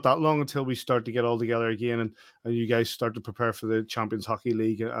say, it's not that long until we start to get all together again and you guys start to prepare for the Champions Hockey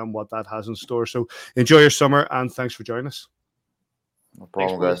League and what that has in store. So enjoy your summer, and thanks for joining us. No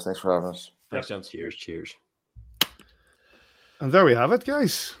problem, guys. Thanks for having us. Thanks, gents. Cheers. And there we have it,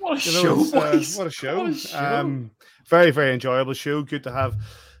 guys. What a show, boys. What a show. Very, very enjoyable show. Good to have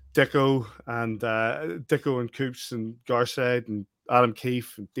Dicko and Coops and Garside and Adam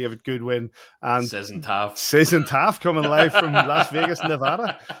Keefe, and David Goodwin, and Sis and Taff. Sis and Taff coming live from Las Vegas,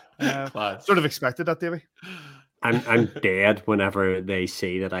 Nevada. Sort of expected that, Davey. I'm dead whenever they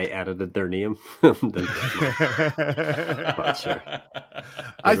see that I edited their name. But sure.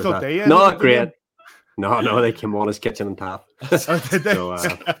 I thought they edited not great. name. No, they came on as Kitchen and Tap. So,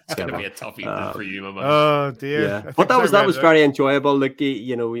 It's gonna be a tough evening for you, my man. Oh dear! Yeah. But that was very enjoyable. Look,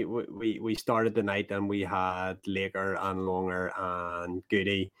 we started the night and we had Laker and Longer and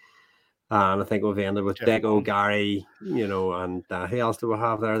Goody, and I think we've ended with Deco, Gary, and who else do we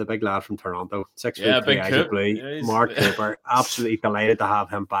have there? The big lad from Toronto, 6'3", Big eyes of blue, Mark Cooper. Absolutely delighted to have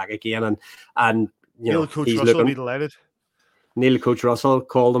him back again, and Coach he's Russell looking. Be delighted. Neil Coach Russell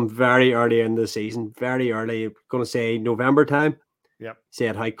called him very early in the season, very early, going to say November time. Yep.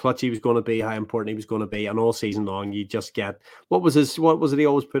 Said how clutch he was going to be, how important he was going to be, and all season long you just get what was it he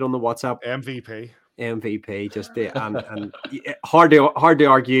always put on the WhatsApp? MVP, just and hard to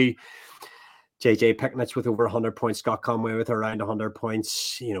argue. JJ Picknett with over 100 points, Scott Conway with around 100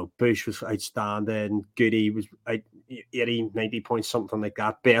 points. Bush was outstanding. Goody was 80, 90 points, something like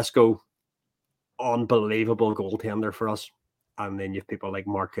that. Besco, unbelievable goaltender for us. And then you have people like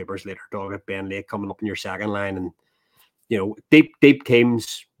Mark Cooper's later dog at Ben Lake coming up in your second line. And, deep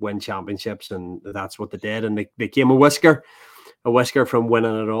teams win championships, and that's what they did. And they came a whisker from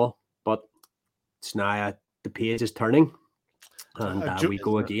winning it all. But it's now the page is turning, and we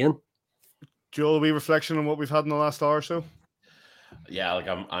go again. Joel, a wee reflection on what we've had in the last hour or so? Yeah, like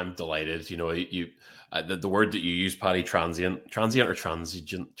I'm delighted. The word that you use, Paddy, transient or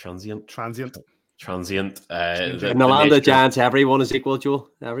transigent? Transient. In the land of giants, everyone is equal, Joel.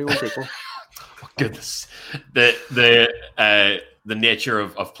 Everyone's equal. Goodness, the nature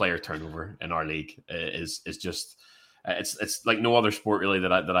of player turnover in our league is just it's like no other sport really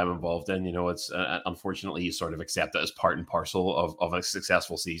that I'm involved in. It's unfortunately you sort of accept it as part and parcel of a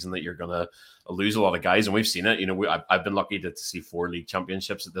successful season that you're gonna lose a lot of guys, and we've seen it. I've been lucky to see 4 league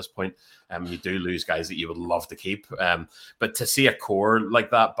championships at this point. You do lose guys that you would love to keep, but to see a core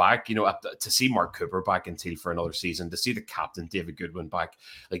like that back, to see Mark Cooper back in Teal for another season, to see the captain David Goodwin back,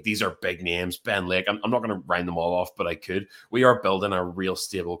 like these are big names. Ben Lake, I'm not going to round them all off, but I could. We are building a real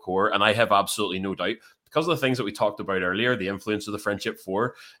stable core, and I have absolutely no doubt, because of the things that we talked about earlier, the influence of the Friendship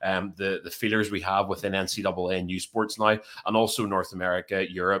Four, the feelers we have within NCAA and U Sports now, and also North America,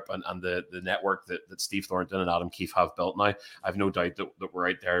 Europe, and the network that Steve Thornton and Adam Keefe have built now, I've no doubt that we're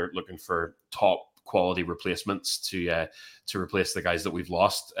out there looking for top quality replacements to replace the guys that we've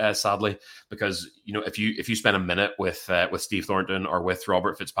lost, sadly. Because if you spend a minute with Steve Thornton or with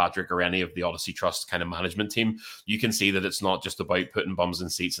Robert Fitzpatrick or any of the Odyssey Trust kind of management team, you can see that it's not just about putting bums in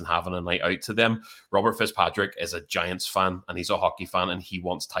seats and having a night out to them. Robert Fitzpatrick is a Giants fan and he's a hockey fan and he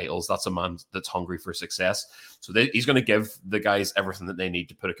wants titles. That's a man that's hungry for success. So he's going to give the guys everything that they need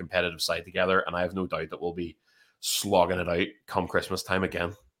to put a competitive side together, and I have no doubt that we'll be slogging it out come Christmas time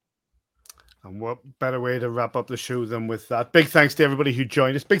again. And what better way to wrap up the show than with that? Big thanks to everybody who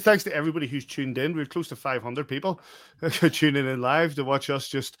joined us. Big thanks to everybody who's tuned in. We're close to 500 people tuning in live to watch us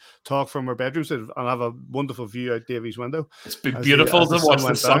just talk from our bedrooms and have a wonderful view out Davy's window. It's been beautiful to watch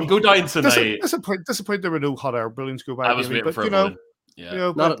the sun go down tonight. Disappoint there were no hot air balloons go by. I was waiting for a balloon.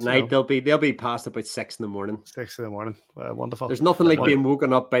 Yeah. Not at night. They'll be past about 6 in the morning. 6 in the morning. Wonderful. There's nothing like being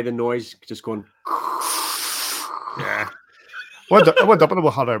woken up by the noise just going. Yeah. I went up in a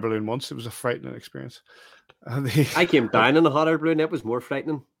hot air balloon once. It was a frightening experience. I came down in a hot air balloon. It was more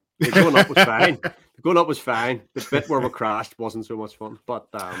frightening. The going up was fine. The going up was fine. The bit where we crashed wasn't so much fun. But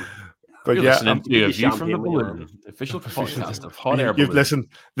listening to a view from the balloon. The official podcast of hot air balloons. Listen,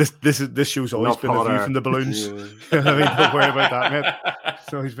 this show's always been a view from the balloons. Yeah. I mean, don't worry about that, mate.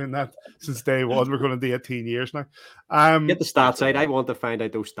 It's always been that since day one. We're going to do 18 years now. Get the stats out. I want to find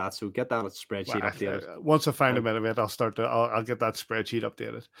out those stats. So get that spreadsheet updated. Once I find a bit of it, I'll get that spreadsheet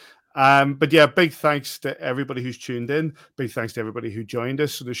updated. But yeah, big thanks to everybody who's tuned in. Big thanks to everybody who joined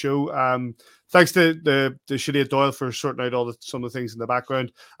us for the show. Thanks to the Sinead Doyle for sorting out some of the things in the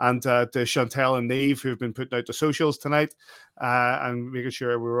background, and to Chantel and Neve who've been putting out the socials tonight and making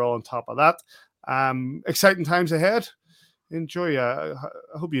sure we were all on top of that. Exciting times ahead. Enjoy. I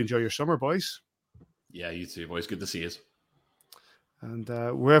hope you enjoy your summer, boys. Yeah, you too, boys. Good to see you. And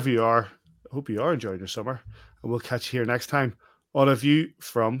wherever you are, I hope you are enjoying your summer. And we'll catch you here next time on A View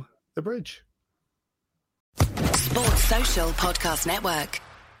from the Bridge. Sports Social Podcast Network.